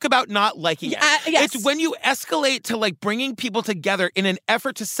talk about not liking it. Yes. It's when you escalate to like bringing people together in an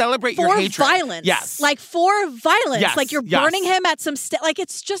effort to celebrate for your hatred. Violence. Yes. Like for violence. Yes. Like you're burning him at some like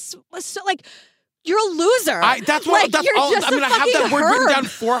it's just so like you're a loser. That's all. I'm gonna have that word written down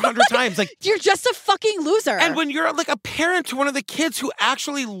 400 times. Like you're just a fucking loser. And when you're like a parent to one of the kids who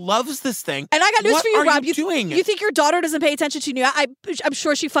actually loves this thing, and I got news for you, Rob. You think your daughter doesn't pay attention to you? I'm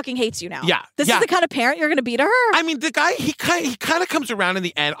sure she fucking hates you now. Yeah, this is the kind of parent you're gonna be to her. I mean, the guy he kind of comes around in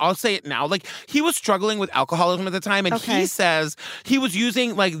the end. I'll say it now. Like he was struggling with alcoholism at the time, and he says he was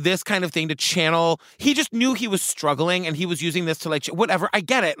using like this kind of thing to channel. He just knew he was struggling, and he was using this to like whatever. I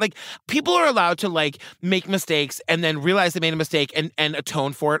get it. Like people are allowed to like make mistakes and then realize they made a mistake and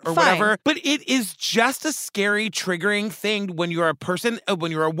atone for it or whatever. But it is just a scary, triggering thing when you're a person,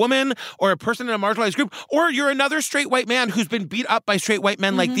 when you're a woman or a person in a marginalized group, or you're another straight white man who's been beat up by straight white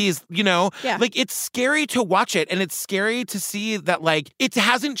men like these, you know? Yeah. Like it's scary to watch it, and it's scary to see that like it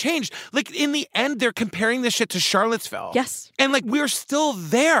hasn't changed. Like in the end, they're comparing this shit to Charlottesville. Yes. And like we're still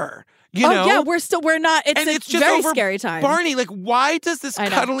there. You know? Yeah, we're not. It's just very over scary time. Barney, like, why does this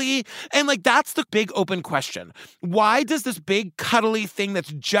cuddly, and like, that's the big open question. Why does this big cuddly thing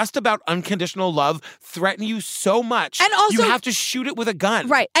that's just about unconditional love threaten you so much? And also, you have to shoot it with a gun.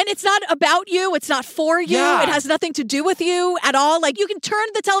 Right. And it's not about you. It's not for you. Yeah. It has nothing to do with you at all. Like, you can turn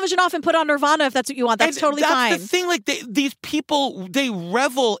the television off and put on Nirvana if that's what you want. That's totally fine. That's the thing. Like, these people, they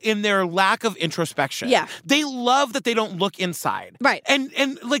revel in their lack of introspection. Yeah. They love that they don't look inside. Right. And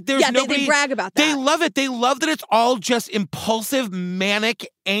like, there's nobody. They brag about that. They love it. They love that it's all just impulsive, manic,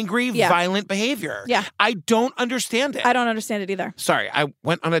 angry, violent behavior. Yeah. I don't understand it. I don't understand it either. Sorry, I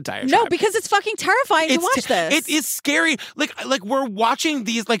went on a diatribe. No, because it's fucking terrifying to watch this. It is scary. Like we're watching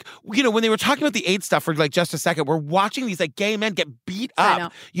these, like, you know, when they were talking about the AIDS stuff for like just a second, we're watching these like gay men get beat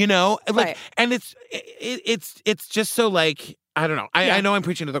up, you know? Like, and it's just so like, I don't know. I know I'm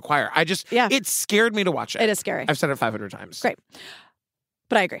preaching to the choir. It scared me to watch it. It is scary. I've said it 500 times. Great.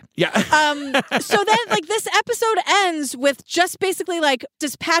 But I agree. Yeah. So then, like, this episode ends with just basically, like,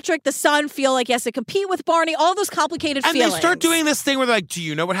 does Patrick, the son, feel like he has to compete with Barney? All those complicated feelings. And they start doing this thing where they're like, do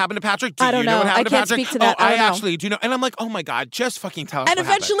you know what happened to Patrick? Do I don't you know what happened I can't to Patrick? speak to that. Oh, I don't know. actually do know. And I'm like, oh my God, just fucking tell us And what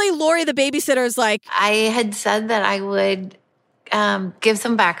eventually, Lori, the babysitter, is like, I had said that I would give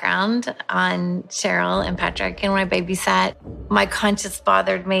some background on Cheryl and Patrick. And when I babysat, my conscience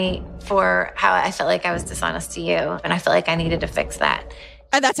bothered me for how I felt like I was dishonest to you. And I felt like I needed to fix that.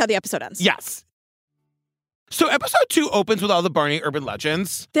 And that's how the episode ends. Yes. So episode 2 opens with all the Barney urban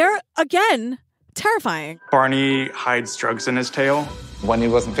legends. They're, again, terrifying. Barney hides drugs in his tail. When he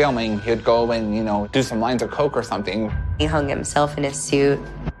wasn't filming, he'd go and, you know, do some lines of coke or something. He hung himself in his suit.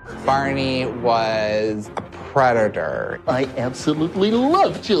 Barney was a predator. I absolutely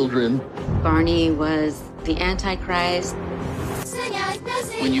love children. Barney was the Antichrist.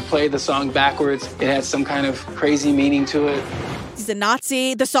 When you play the song backwards, it has some kind of crazy meaning to it. He's a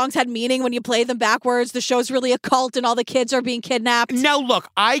Nazi. The songs had meaning when you play them backwards. The show's really a cult and all the kids are being kidnapped. Now, look,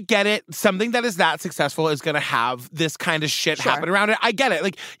 I get it. Something that is that successful is going to have this kind of shit happen around it. I get it.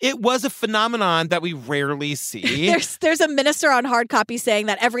 Like, it was a phenomenon that we rarely see. There's a minister on Hard Copy saying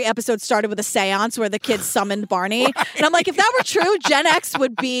that every episode started with a seance where the kids summoned Barney. Right. And I'm like, if that were true, Gen X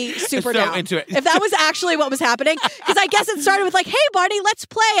would be super down. Into it. If that was actually what was happening. Because I guess it started with like, hey, Barney, let's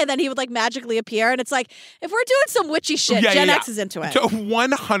play. And then he would like magically appear. And it's like, if we're doing some witchy shit, Gen X is into to it.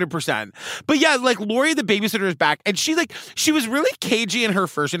 100%. But yeah, like Lori, the babysitter, is back, and she was really cagey in her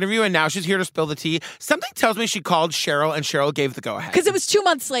first interview, and now she's here to spill the tea. Something tells me she called Cheryl, and Cheryl gave the go-ahead. Because it was 2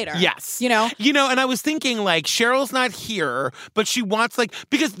 months later. Yes. You know, and I was thinking, like, Cheryl's not here, but she wants, like,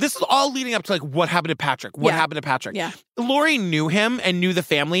 because this is all leading up to, like, what happened to Patrick? What happened to Patrick? Yeah. Lori knew him and knew the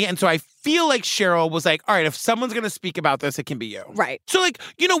family, and so I feel like Cheryl was like, all right, if someone's going to speak about this, it can be you. Right. So, like,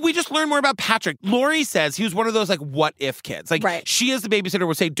 we just learned more about Patrick. Lori says he was one of those, like, what-if kids. Like, she as the babysitter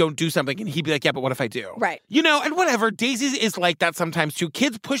would say, don't do something, and he'd be like, yeah, but what if I do? Right. And whatever. Daisy is like that sometimes, too.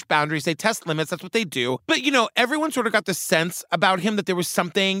 Kids push boundaries. They test limits. That's what they do. But, everyone sort of got the sense about him that there was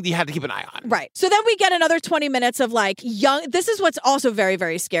something you had to keep an eye on. Right. So then we get another 20 minutes of, like, this is what's also very,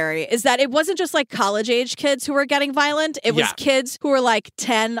 very scary, is that it wasn't just, like, college-age kids who were getting violent. It was kids who were, like,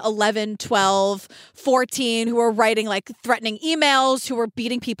 10, 11, 12, 14, who were writing, like, threatening emails, who were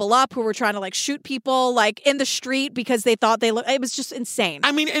beating people up, who were trying to, like, shoot people, like, in the street because they thought they looked. It was just insane.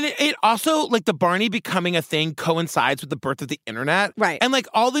 I mean, and it also, like, the Barney becoming a thing coincides with the birth of the internet. Right. And, like,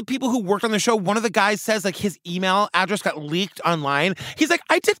 all the people who worked on the show, one of the guys says, like, his email address got leaked online. He's like,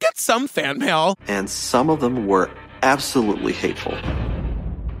 I did get some fan mail. And some of them were absolutely hateful.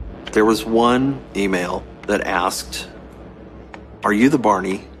 There was one email that asked, are you the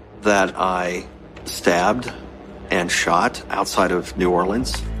Barney that I stabbed and shot outside of New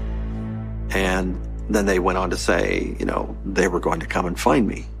Orleans? And then they went on to say, they were going to come and find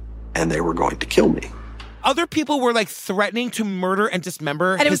me and they were going to kill me. Other people were, like, threatening to murder and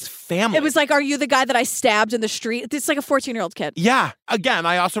dismember his family. It was like, are you the guy that I stabbed in the street? It's like a 14-year-old kid. Yeah. Again,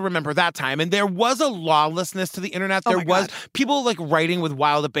 I also remember that time. And there was a lawlessness to the internet. There was people, like, writing with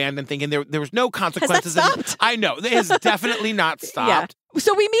wild abandon, thinking there was no consequences. Has that stopped? I know. It has definitely not stopped. Yeah.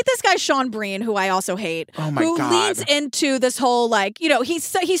 So we meet this guy, Sean Breen, who I also hate, who leans into this whole, like, he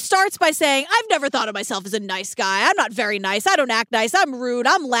starts by saying, I've never thought of myself as a nice guy. I'm not very nice. I don't act nice. I'm rude.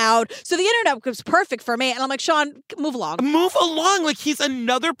 I'm loud. So the internet was perfect for me. And I'm like, Sean, move along. Move along. Like, he's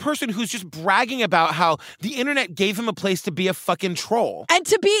another person who's just bragging about how the internet gave him a place to be a fucking troll. And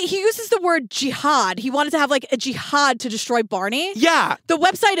he uses the word jihad. He wanted to have, like, a jihad to destroy Barney. Yeah. The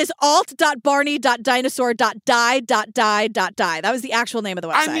website is alt.barney.dinosaur.die.die.die. That was the actual name of the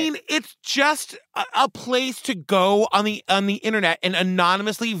website. I mean, it's just a place to go on the internet and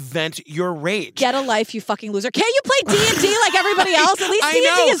anonymously vent your rage. Get a life, you fucking loser. Can't you play D&D like everybody else? At least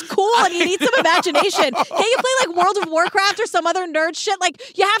D&D is cool and you need some imagination. Can't you play like World of Warcraft or some other nerd shit? Like,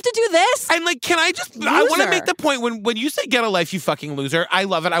 you have to do this? And like, can I just, I want to make the point when you say get a life, you fucking loser. I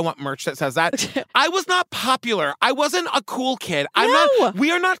love it. I want merch that says that. I was not popular. I wasn't a cool kid.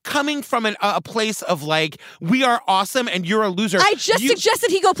 We are not coming from a place of like, we are awesome and you're a loser. I just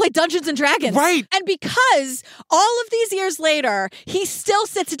suggested he go play Dungeons and Dragons. Right. And because all of these years later, he still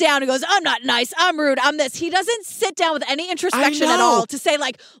sits down and goes, I'm not nice, I'm rude, I'm this. He doesn't sit down with any introspection at all to say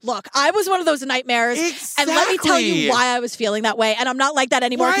like, look, I was one of those nightmares. Exactly. And let me tell you why I was feeling that way. And I'm not like that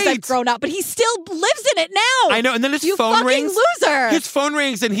anymore because I've grown up. But he still lives in it now. I know. And then his phone rings. Loser. His phone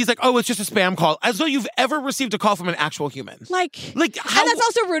rings and he's like, oh, it's just a spam call. As though you've ever received a call from an actual human. Like how, and that's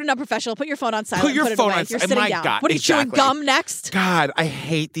also rude and unprofessional. Put your phone on silent. Put your phone on silent. You're sitting down. God, what are you chewing gum next? God, I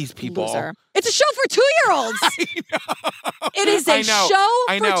hate these people. Loser. It's a show for 2-year-olds. It is a show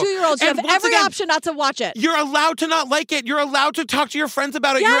for 2-year-olds. You have every option not to watch it. You're allowed to not like it. You're allowed to talk to your friends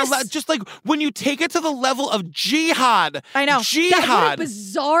about it. Yes. You're allowed, just like when you take it to the level of jihad. I know. Jihad. What a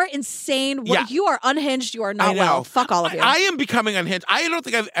bizarre, insane. You are unhunged. You are not well. Fuck all of you. I am becoming unhinged. I don't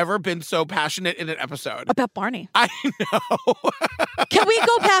think I've ever been so passionate in an episode. About Barney. I know. Can we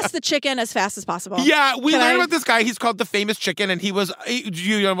go past the chicken as fast as possible? Yeah, we learned about this guy. He's called the Famous Chicken, and he was.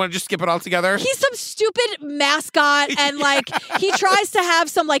 You want to just skip it all together? He's some stupid mascot, and like he tries to have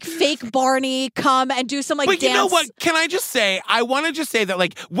some like fake Barney come and do some like but dance. You know what? Can I just say? I want to just say that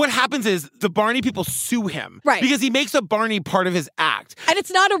like what happens is the Barney people sue him, right? Because he makes a Barney part of his act, and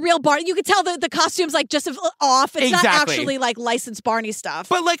it's not a real Barney. You can tell the costume's like just off. It's not actually like licensed Barney stuff.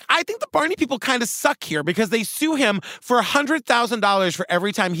 But like I think the Barney people kind of suck here because they sue him for $100,000 for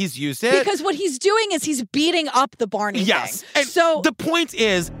every time he's used it. Because what he's doing is he's beating up the Barney thing. And so the point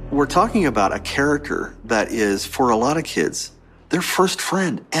is, we're talking about a character that is, for a lot of kids, their first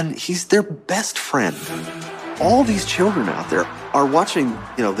friend, and he's their best friend. All these children out there are watching,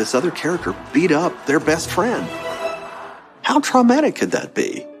 this other character beat up their best friend. How traumatic could that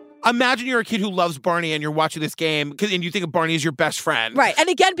be? imagine you're a kid who loves Barney and you're watching this game and you think of Barney as your best friend. Right. And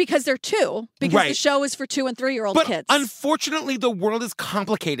again, because they're two, because Right. the show is for 2 and 3-year-old But kids. unfortunately, the world is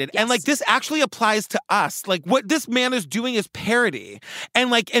complicated. And like this actually applies to us. Like what this man is doing is parody.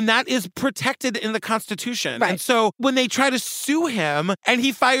 And that is protected in the Constitution. Right. And so when they try to sue him and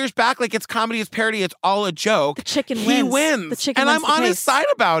he fires back like it's comedy, it's parody, it's all a joke. The chicken he wins. wins. The chicken and wins I'm the on his case. side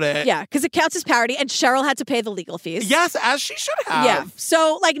about it. Yeah, because it counts as parody, and Cheryl had to pay the legal fees. Yes, as she should have. Yeah.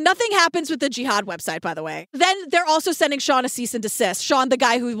 So, nothing happens with the Jihad website, by the way. Then they're also sending Sean a cease and desist. Sean, the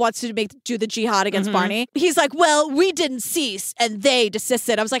guy who wants to do the jihad against Barney. He's like, well, we didn't cease, and they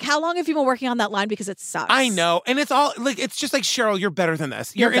desisted. I was like, how long have you been working on that line? Because it sucks. I know. And it's all, it's just like, Cheryl, you're better than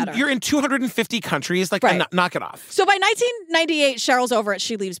this. You're You're in 250 countries. Right. Knock it off. So by 1998, Cheryl's over it.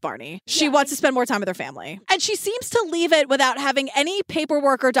 She leaves Barney. She wants to spend more time with her family. And she seems to leave it without having any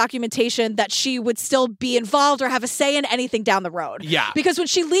paperwork or documentation that she would still be involved or have a say in anything down the road. Yeah. Because when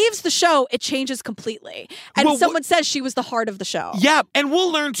she leaves the show, it changes completely. And someone says she was the heart of the show. Yeah. And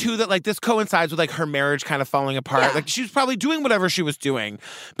we'll learn too that this coincides with her marriage kind of falling apart. Yeah. She was probably doing whatever she was doing.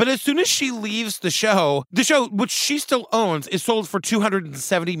 But as soon as she leaves the show, which she still owns, is sold for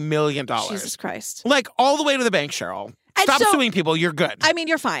 $270 million. Jesus Christ. All the way to the bank, Cheryl. And Stop so- suing people. You're good. I mean,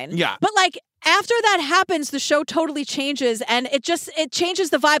 you're fine. Yeah. But after that happens, the show totally changes, and it changes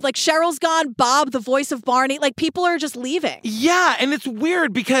the vibe. Cheryl's gone, Bob, the voice of Barney, people are just leaving. Yeah, and it's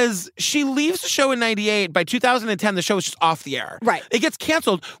weird because she leaves the show in 98. By 2010, the show is just off the air. Right. It gets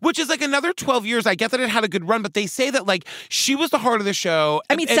canceled, which is another 12 years. I get that it had a good run, but they say that she was the heart of the show.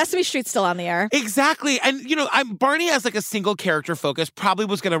 I mean, Sesame Street's still on the air. Exactly. And, Barney as a single character focus probably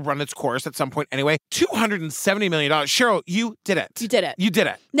was going to run its course at some point anyway. $270 million. Cheryl, you did it. You did it. You did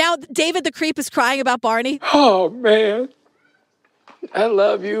it. Now, David the Creep is crying about Barney. Oh, man. I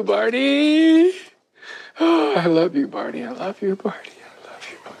love you, Barney. Oh, I love you, Barney. I love you, Barney.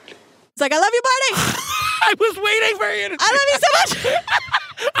 It's I love you, Barney. I was waiting for you to I love you so much.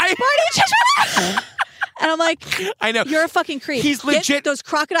 Barney, and I'm like, I know. You're a fucking creep. He's legit. Get those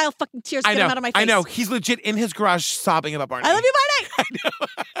crocodile fucking tears. Get them out of my face. I know. He's legit in his garage sobbing about Barney. I love you, Barney. I know.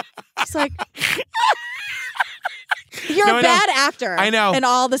 It's you're a bad actor. I know. In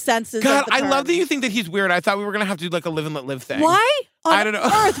all the senses. God, of the I love term. that you think that he's weird. I thought we were going to have to do a live and let live thing. Why on I don't know.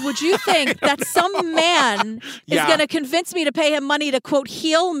 earth would you think that some man is going to convince me to pay him money to, quote,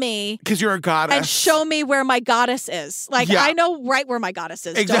 heal me? Because you're a goddess. And show me where my goddess is. I know right where my goddess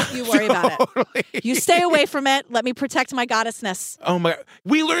is. Exactly. Don't you worry about it. You stay away from it. Let me protect my goddessness. Oh my God.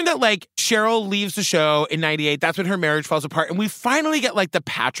 We learned that Cheryl leaves the show in 98. That's when her marriage falls apart. And we finally get the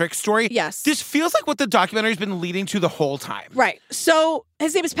Patrick story. Yes. This feels like what the documentary's been leading to the whole time. Right. So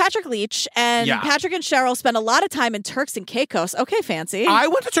his name is Patrick Leach, and Patrick and Cheryl spend a lot of time in Turks and Caicos. Okay, fancy. I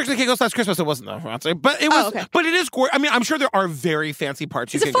went to Turks and Caicos last Christmas. It wasn't that fancy, but it was. okay. But it is gorgeous. I mean, I'm sure there are very fancy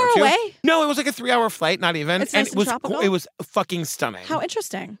parts Is you it can far go to. away? No, it was a 3-hour flight, not even. It's and nice it was and tropical? it was fucking stunning. How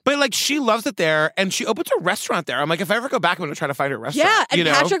interesting. But she loves it there, and she opens a restaurant there. I'm like, if I ever go back, I'm gonna try to find her restaurant. Yeah, and you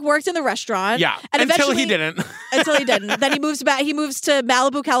know? Patrick worked in the restaurant. Yeah, and until he eventually- didn't. Until he didn't. Then he moves back. He moves to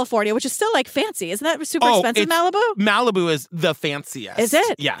Malibu, California, which is still fancy. Isn't that super expensive, Malibu? Malibu is the fanciest. Is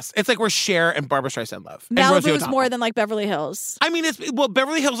it? Yes. It's where Cher and Barbara Streisand live. And Malibu Rosie is O'Donnell. more than Beverly Hills. I mean,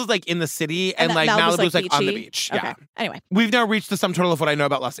 Beverly Hills is in the city, and Malibu's, Malibu's on the beachy. beach. Okay. Yeah. Anyway, We've now reached the sum total of what I know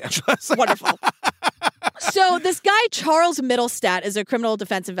about Los Angeles. Wonderful. So this guy, Charles Middlestat, is a criminal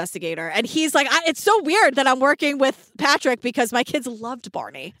defense investigator. And he's like, it's so weird that I'm working with Patrick because my kids loved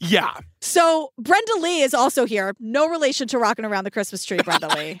Barney. Yeah. So Brenda Lee is also here. No relation to Rockin' Around the Christmas Tree, Brenda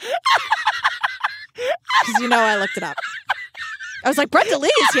Lee. Because I looked it up. I was like, Brenda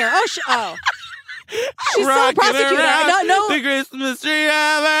Lee is here. Oh. She's still a prosecutor. No. The Christmas tree,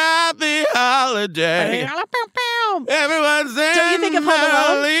 have a happy holiday. Everyone's saying Don't you think of Home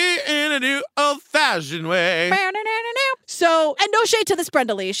Alone? in a new old-fashioned way. So, and no shade to this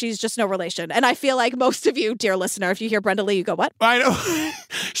Brenda Lee. She's just no relation. And I feel like most of you, dear listener, if you hear Brenda Lee, you go, what? I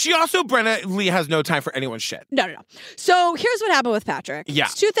know. Brenda Lee has no time for anyone's shit. No. So here's what happened with Patrick. Yeah.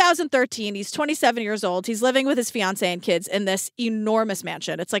 It's 2013. He's 27 years old. He's living with his fiance and kids in this enormous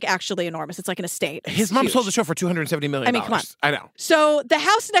mansion. It's actually enormous. It's an estate. It's his mom huge. sold the show for $270 million. I mean, come on. I know. So the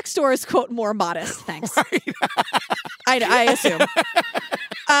house next door is, quote, more modest. Thanks. I assume.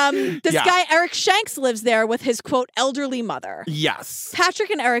 This guy, Eric Shanks, lives there with his, quote, elderly mother. Yes. Patrick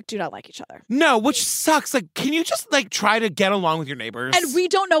and Eric do not like each other. No, which sucks. Can you just try to get along with your neighbors? And we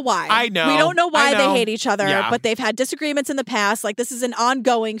don't know why. I know. We don't know why I know. they hate each other, Yeah. but they've had disagreements in the past. This is an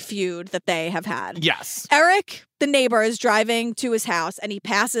ongoing feud that they have had. Yes. Eric, the neighbor, is driving to his house and he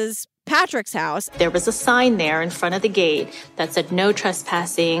passes Patrick's house. There was a sign there in front of the gate that said no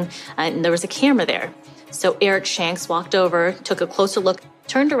trespassing, and there was a camera there. So Eric Shanks walked over, took a closer look,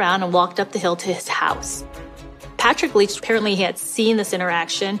 turned around and walked up the hill to his house. Patrick Leach, apparently he had seen this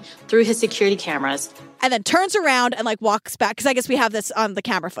interaction through his security cameras. And then turns around and walks back, because I guess we have this on the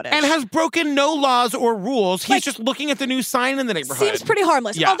camera footage. And has broken no laws or rules. He's just looking at the new sign in the neighborhood. Seems pretty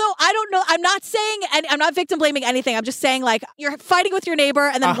harmless. Yeah. Although I don't know, I'm not saying, and I'm not victim blaming anything. I'm just saying you're fighting with your neighbor,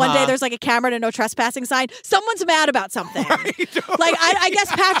 and then one day there's a camera and a no trespassing sign. Someone's mad about something. I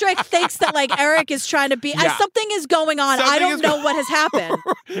guess Patrick thinks that Eric is trying to be. Something is going on. I don't know what has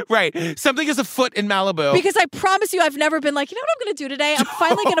happened. Right. Something is afoot in Malibu. Because I promise you, I've never been you know what I'm going to do today? I'm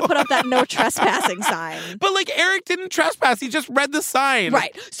finally going to put up that no trespassing sign. But Eric didn't trespass. He just read the sign.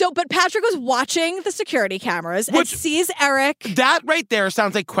 Right. But Patrick was watching the security cameras and sees Eric. That right there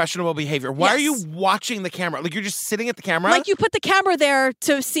sounds like questionable behavior. Why are you watching the camera? You're just sitting at the camera? You put the camera there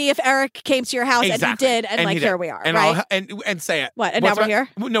to see if Eric came to your house, and he did, and here we are, and right? And say it. What? And now we're here?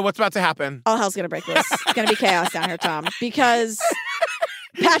 No, what's about to happen? All hell's going to break loose. It's going to be chaos down here, Tom, because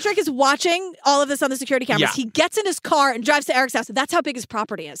Patrick is watching all of this on the security cameras. Yeah. He gets in his car and drives to Eric's house. That's how big his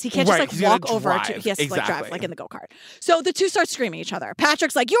property is. He can't just walk over to. He has to drive in the go-kart. So the two start screaming at each other.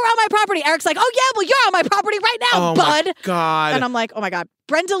 Patrick's like, "You're on my property." Eric's like, "Oh yeah, well you're on my property right now, bud." My God. And I'm like, "Oh my God."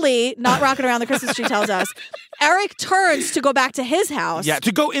 Brenda Lee, not rocking around the Christmas tree, tells us Eric turns to go back to his house. Yeah,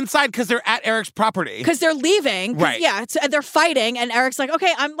 to go inside because they're at Eric's property. Because they're leaving. Right. Yeah, and they're fighting, and Eric's like,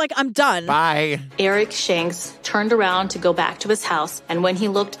 "Okay, I'm done." Bye. Eric Shanks turned around to go back to his house, and when he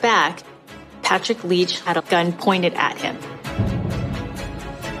looked back, Patrick Leach had a gun pointed at him.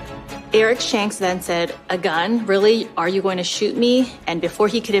 Eric Shanks then said, "A gun? Really? Are you going to shoot me?" And before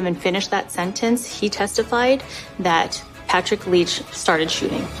he could even finish that sentence, he testified that Patrick Leach started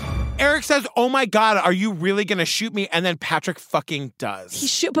shooting. Eric says, "Oh my God, are you really going to shoot me?" And then Patrick fucking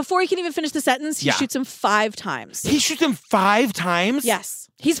does. Before he can even finish the sentence, he shoots him 5 times. He shoots him 5 times? Yes.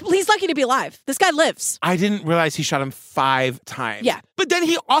 He's lucky to be alive. This guy lives. I didn't realize he shot him 5 times. Yeah. But then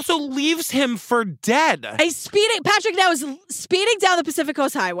he also leaves him for dead. Patrick now is speeding down the Pacific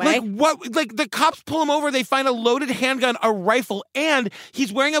Coast Highway. The cops pull him over. They find a loaded handgun, a rifle, and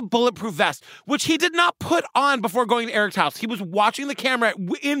he's wearing a bulletproof vest, which he did not put on before going to Eric's house. He was watching the camera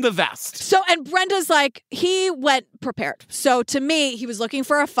in the vest. So, and Brenda's like, he went prepared. So to me, he was looking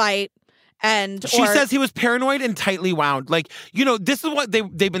for a fight. And she says he was paranoid and tightly wound. This is what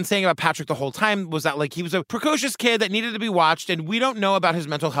they've been saying about Patrick the whole time, was that he was a precocious kid that needed to be watched, and we don't know about his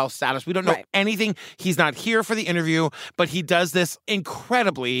mental health status. We don't know anything. He's not here for the interview, but he does this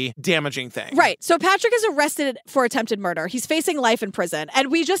incredibly damaging thing. Right. So Patrick is arrested for attempted murder. He's facing life in prison.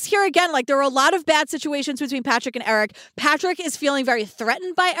 And we just hear again, there are a lot of bad situations between Patrick and Eric. Patrick is feeling very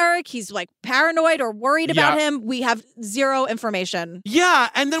threatened by Eric. He's paranoid or worried about him. We have zero information. Yeah.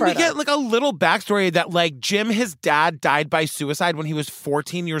 And then we get a little backstory that Jim, his dad, died by suicide when he was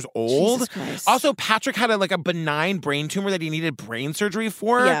 14 years old. Jesus Christ. Also, Patrick had a benign brain tumor that he needed brain surgery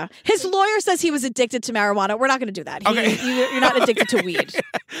for. Yeah. His lawyer says he was addicted to marijuana. We're not going to do that. Okay. You're not addicted to weed.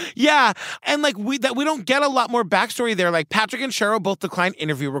 Yeah. And we don't get a lot more backstory there. Patrick and Cheryl both declined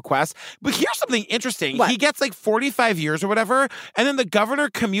interview requests. But here's something interesting. What? He gets 45 years or whatever, and then the governor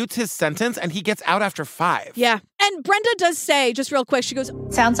commutes his sentence and he gets out after 5. Yeah. And Brenda does say, just real quick, she goes,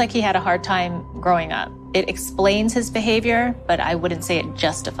 "Sounds like he had a hard time growing up. It explains his behavior, but I wouldn't say it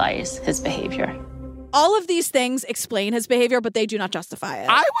justifies his behavior." All of these things explain his behavior, but they do not justify it.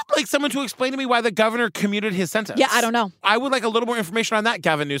 I would like someone to explain to me why the governor commuted his sentence. Yeah, I don't know. I would like a little more information on that,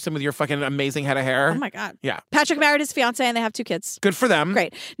 Gavin Newsom, with your fucking amazing head of hair. Oh my God. Yeah. Patrick married his fiancée and they have 2 kids. Good for them.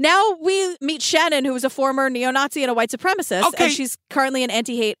 Great. Now we meet Shannon, who was a former neo-Nazi and a white supremacist, Okay. and she's currently an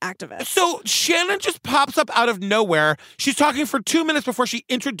anti-hate activist. So Shannon just pops up out of nowhere. She's talking for 2 minutes before she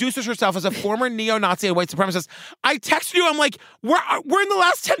introduces herself as a former neo-Nazi and white supremacist. I texted you. I'm like, we're in the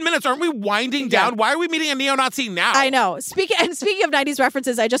last 10 minutes. Aren't we winding down? Why are we meeting a neo-Nazi now? I know. Speaking of 90s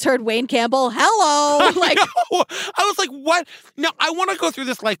references, I just heard Wayne Campbell. Hello. I was like, what? Now, I want to go through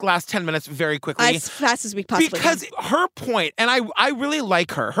this last 10 minutes very quickly. As fast as we possibly Because can. her point, and I really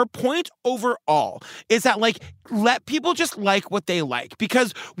like her, her point overall is that let people just like what they like.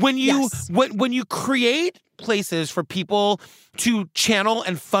 Because when you when you create places for people to channel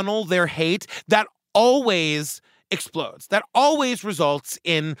and funnel their hate, that always explodes. That always results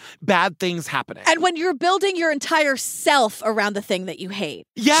in bad things happening. And when you're building your entire self around the thing that you hate.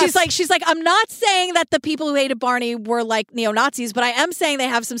 Yes. She's like, I'm not saying that the people who hated Barney were like neo-Nazis, but I am saying they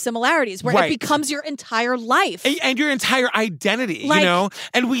have some similarities where it becomes your entire life. And your entire identity, you know?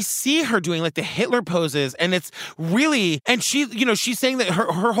 And we see her doing the Hitler poses, and it's really, and she, she's saying that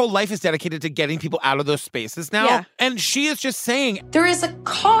her whole life is dedicated to getting people out of those spaces now. Yeah. And she is just saying, there is a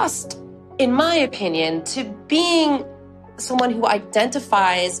cost, in my opinion, to being someone who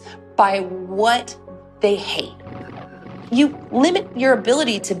identifies by what they hate. You limit your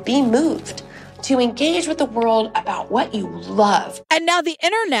ability to be moved, to engage with the world about what you love. And now the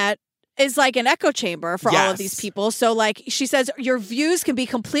internet is like an echo chamber for all of these people. So like she says, your views can be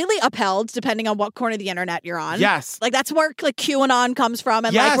completely upheld depending on what corner of the internet you're on. Yes. Like that's where like QAnon comes from.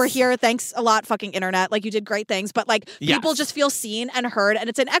 And like we're here. Thanks a lot, fucking internet. Like you did great things. But like people just feel seen and heard, and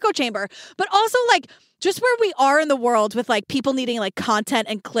it's an echo chamber. But also like just where we are in the world with like people needing like content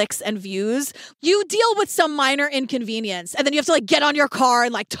and clicks and views, you deal with some minor inconvenience and then you have to like get on your car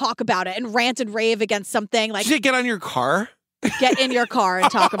and like talk about it and rant and rave against something. Like, did you get on your car? Get in your car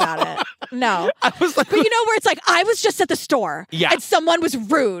and talk about it. No. I was like, but you know where it's like, I was just at the store and someone was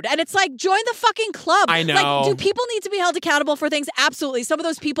rude. And it's like, join the fucking club. I know. Like, do people need to be held accountable for things? Absolutely. Some of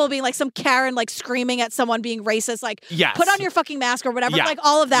those people being like some Karen, like screaming at someone being racist, like put on your fucking mask or whatever. Like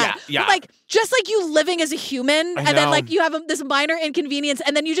all of that. But like, just like you living as a human and then like you have this minor inconvenience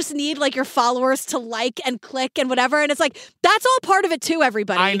and then you just need like your followers to like and click and whatever. And it's like, that's all part of it too,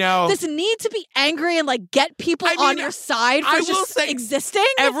 everybody. I know. This need to be angry and like get people on your side for just existing.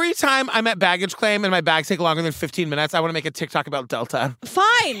 Every time I'm at baggage claim and my bags take longer than 15 minutes, I want to make a TikTok about Delta.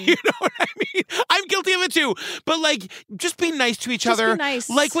 Fine. You know what I mean? I'm guilty of it too. But like, just be nice to each other. Be nice.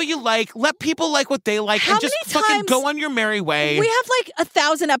 Like what you like. Let people like what they like. And just fucking go on your merry way. We have like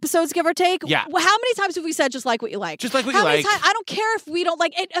 1,000 episodes, give or take. Yeah. How many times have we said just like what you like? Just like what you like. I don't care if we don't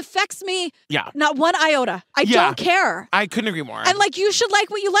like it. Affects me. Yeah. Not one iota. I don't care. I couldn't agree more. And like, you should like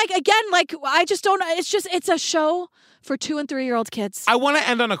what you like. Again, like, I just don't. It's a show for 2- and 3-year-old kids. I want to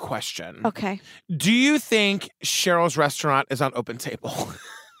end on a question. Okay. Do you think Cheryl's restaurant is on Open Table?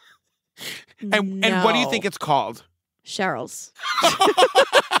 And what do you think it's called? Cheryl's.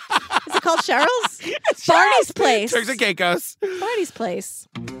 Is it called Cheryl's? It's Barney's Place. Turks and Caicos. Barney's Place.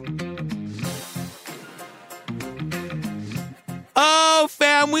 Oh,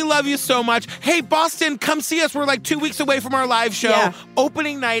 fam, we love you so much. Hey, Boston, come see us. We're like 2 weeks away from our live show. Yeah.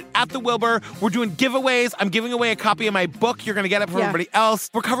 Opening night at the Wilbur. We're doing giveaways. I'm giving away a copy of my book. You're going to get it from everybody else.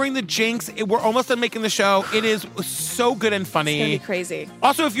 We're covering the Jinx. We're almost done making the show. It is so good and funny. It's going to be crazy.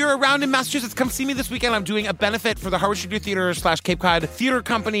 Also, if you're around in Massachusetts, come see me this weekend. I'm doing a benefit for the Harwich Studio Theater / Cape Cod Theater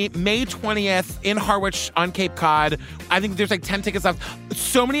Company, May 20th in Harwich on Cape Cod. I think there's like 10 tickets left.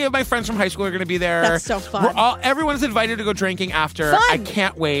 So many of my friends from high school are going to be there. That's so fun. Everyone's invited to go drinking after. Fun. I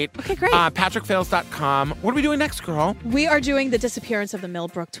can't wait. Okay, great. PatrickFails.com. What are we doing next, girl? We are doing the disappearance of the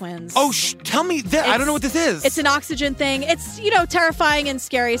Millbrook twins. Oh, tell me this. I don't know what this is. It's an oxygen thing. It's, terrifying and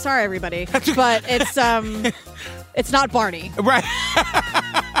scary. Sorry, everybody. But it's it's not Barney. Right.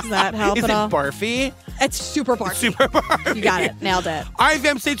 Does that help at all? Is it barfy? It's super barfy. Super barfy. You got it. Nailed it. All right,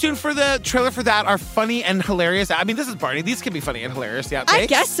 fam, stay tuned for the trailer for that. Our funny and hilarious. I mean, this is Barney. These can be funny and hilarious. Yeah, I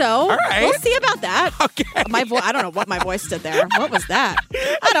guess so. All right. We'll see about that. Okay. I don't know what my voice did there. What was that?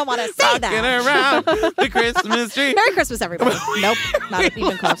 I don't want to say Rocking that. around the Christmas tree. Merry Christmas, everybody. Nope. Not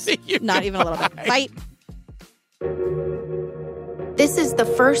even close. Not even a little bit. Bye. This is the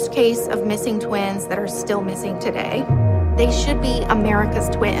first case of missing twins that are still missing today. They should be America's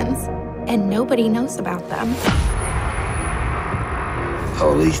twins, and nobody knows about them.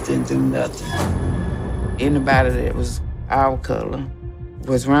 Police didn't do nothing. Anybody that was our color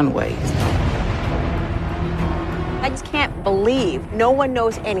was runaways. I just can't believe no one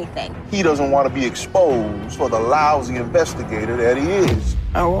knows anything. He doesn't want to be exposed for the lousy investigator that he is.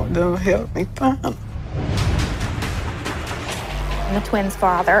 I want them to help me find them. The twins'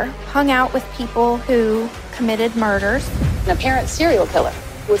 father hung out with people who committed murders. An apparent serial killer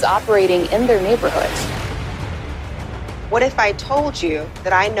who was operating in their neighborhood. What if I told you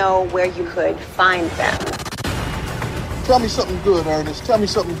that I know where you could find them? Tell me something good, Ernest. Tell me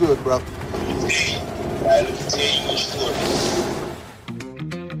something good, bro.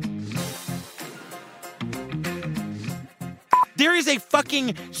 There is a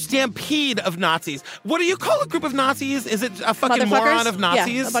fucking stampede of Nazis. What do you call a group of Nazis? Is it a fucking moron of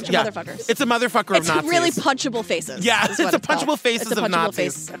Nazis? Yeah, a bunch of motherfuckers. It's a motherfucker of Nazis. It's really punchable faces. Yeah, it's a punchable faces of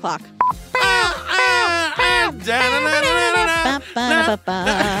Nazis. It's a punchable face o'clock.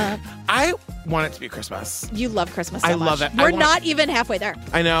 I want it to be Christmas. You love Christmas so I much. love it. We're not even halfway there.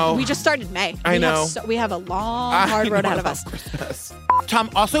 I know. We just started May. I know. We have a long, hard road ahead of us. Christmas.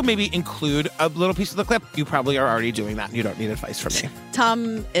 Tom, also maybe include a little piece of the clip. You probably are already doing that and you don't need advice from me.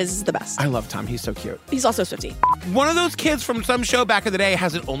 Tom is the best. I love Tom. He's so cute. He's also Swiftie. One of those kids from some show back in the day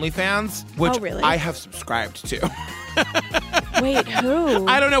has an OnlyFans, which really? I have subscribed to. Wait, who?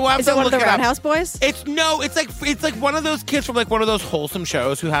 I don't know. Is it one of the Roundhouse Boys? It's like one of those kids from like one of those wholesome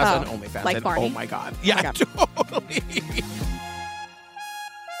shows who has an OnlyFans. Like and, Barney? Oh my God. Yeah, totally.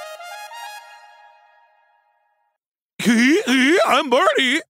 I'm Barney.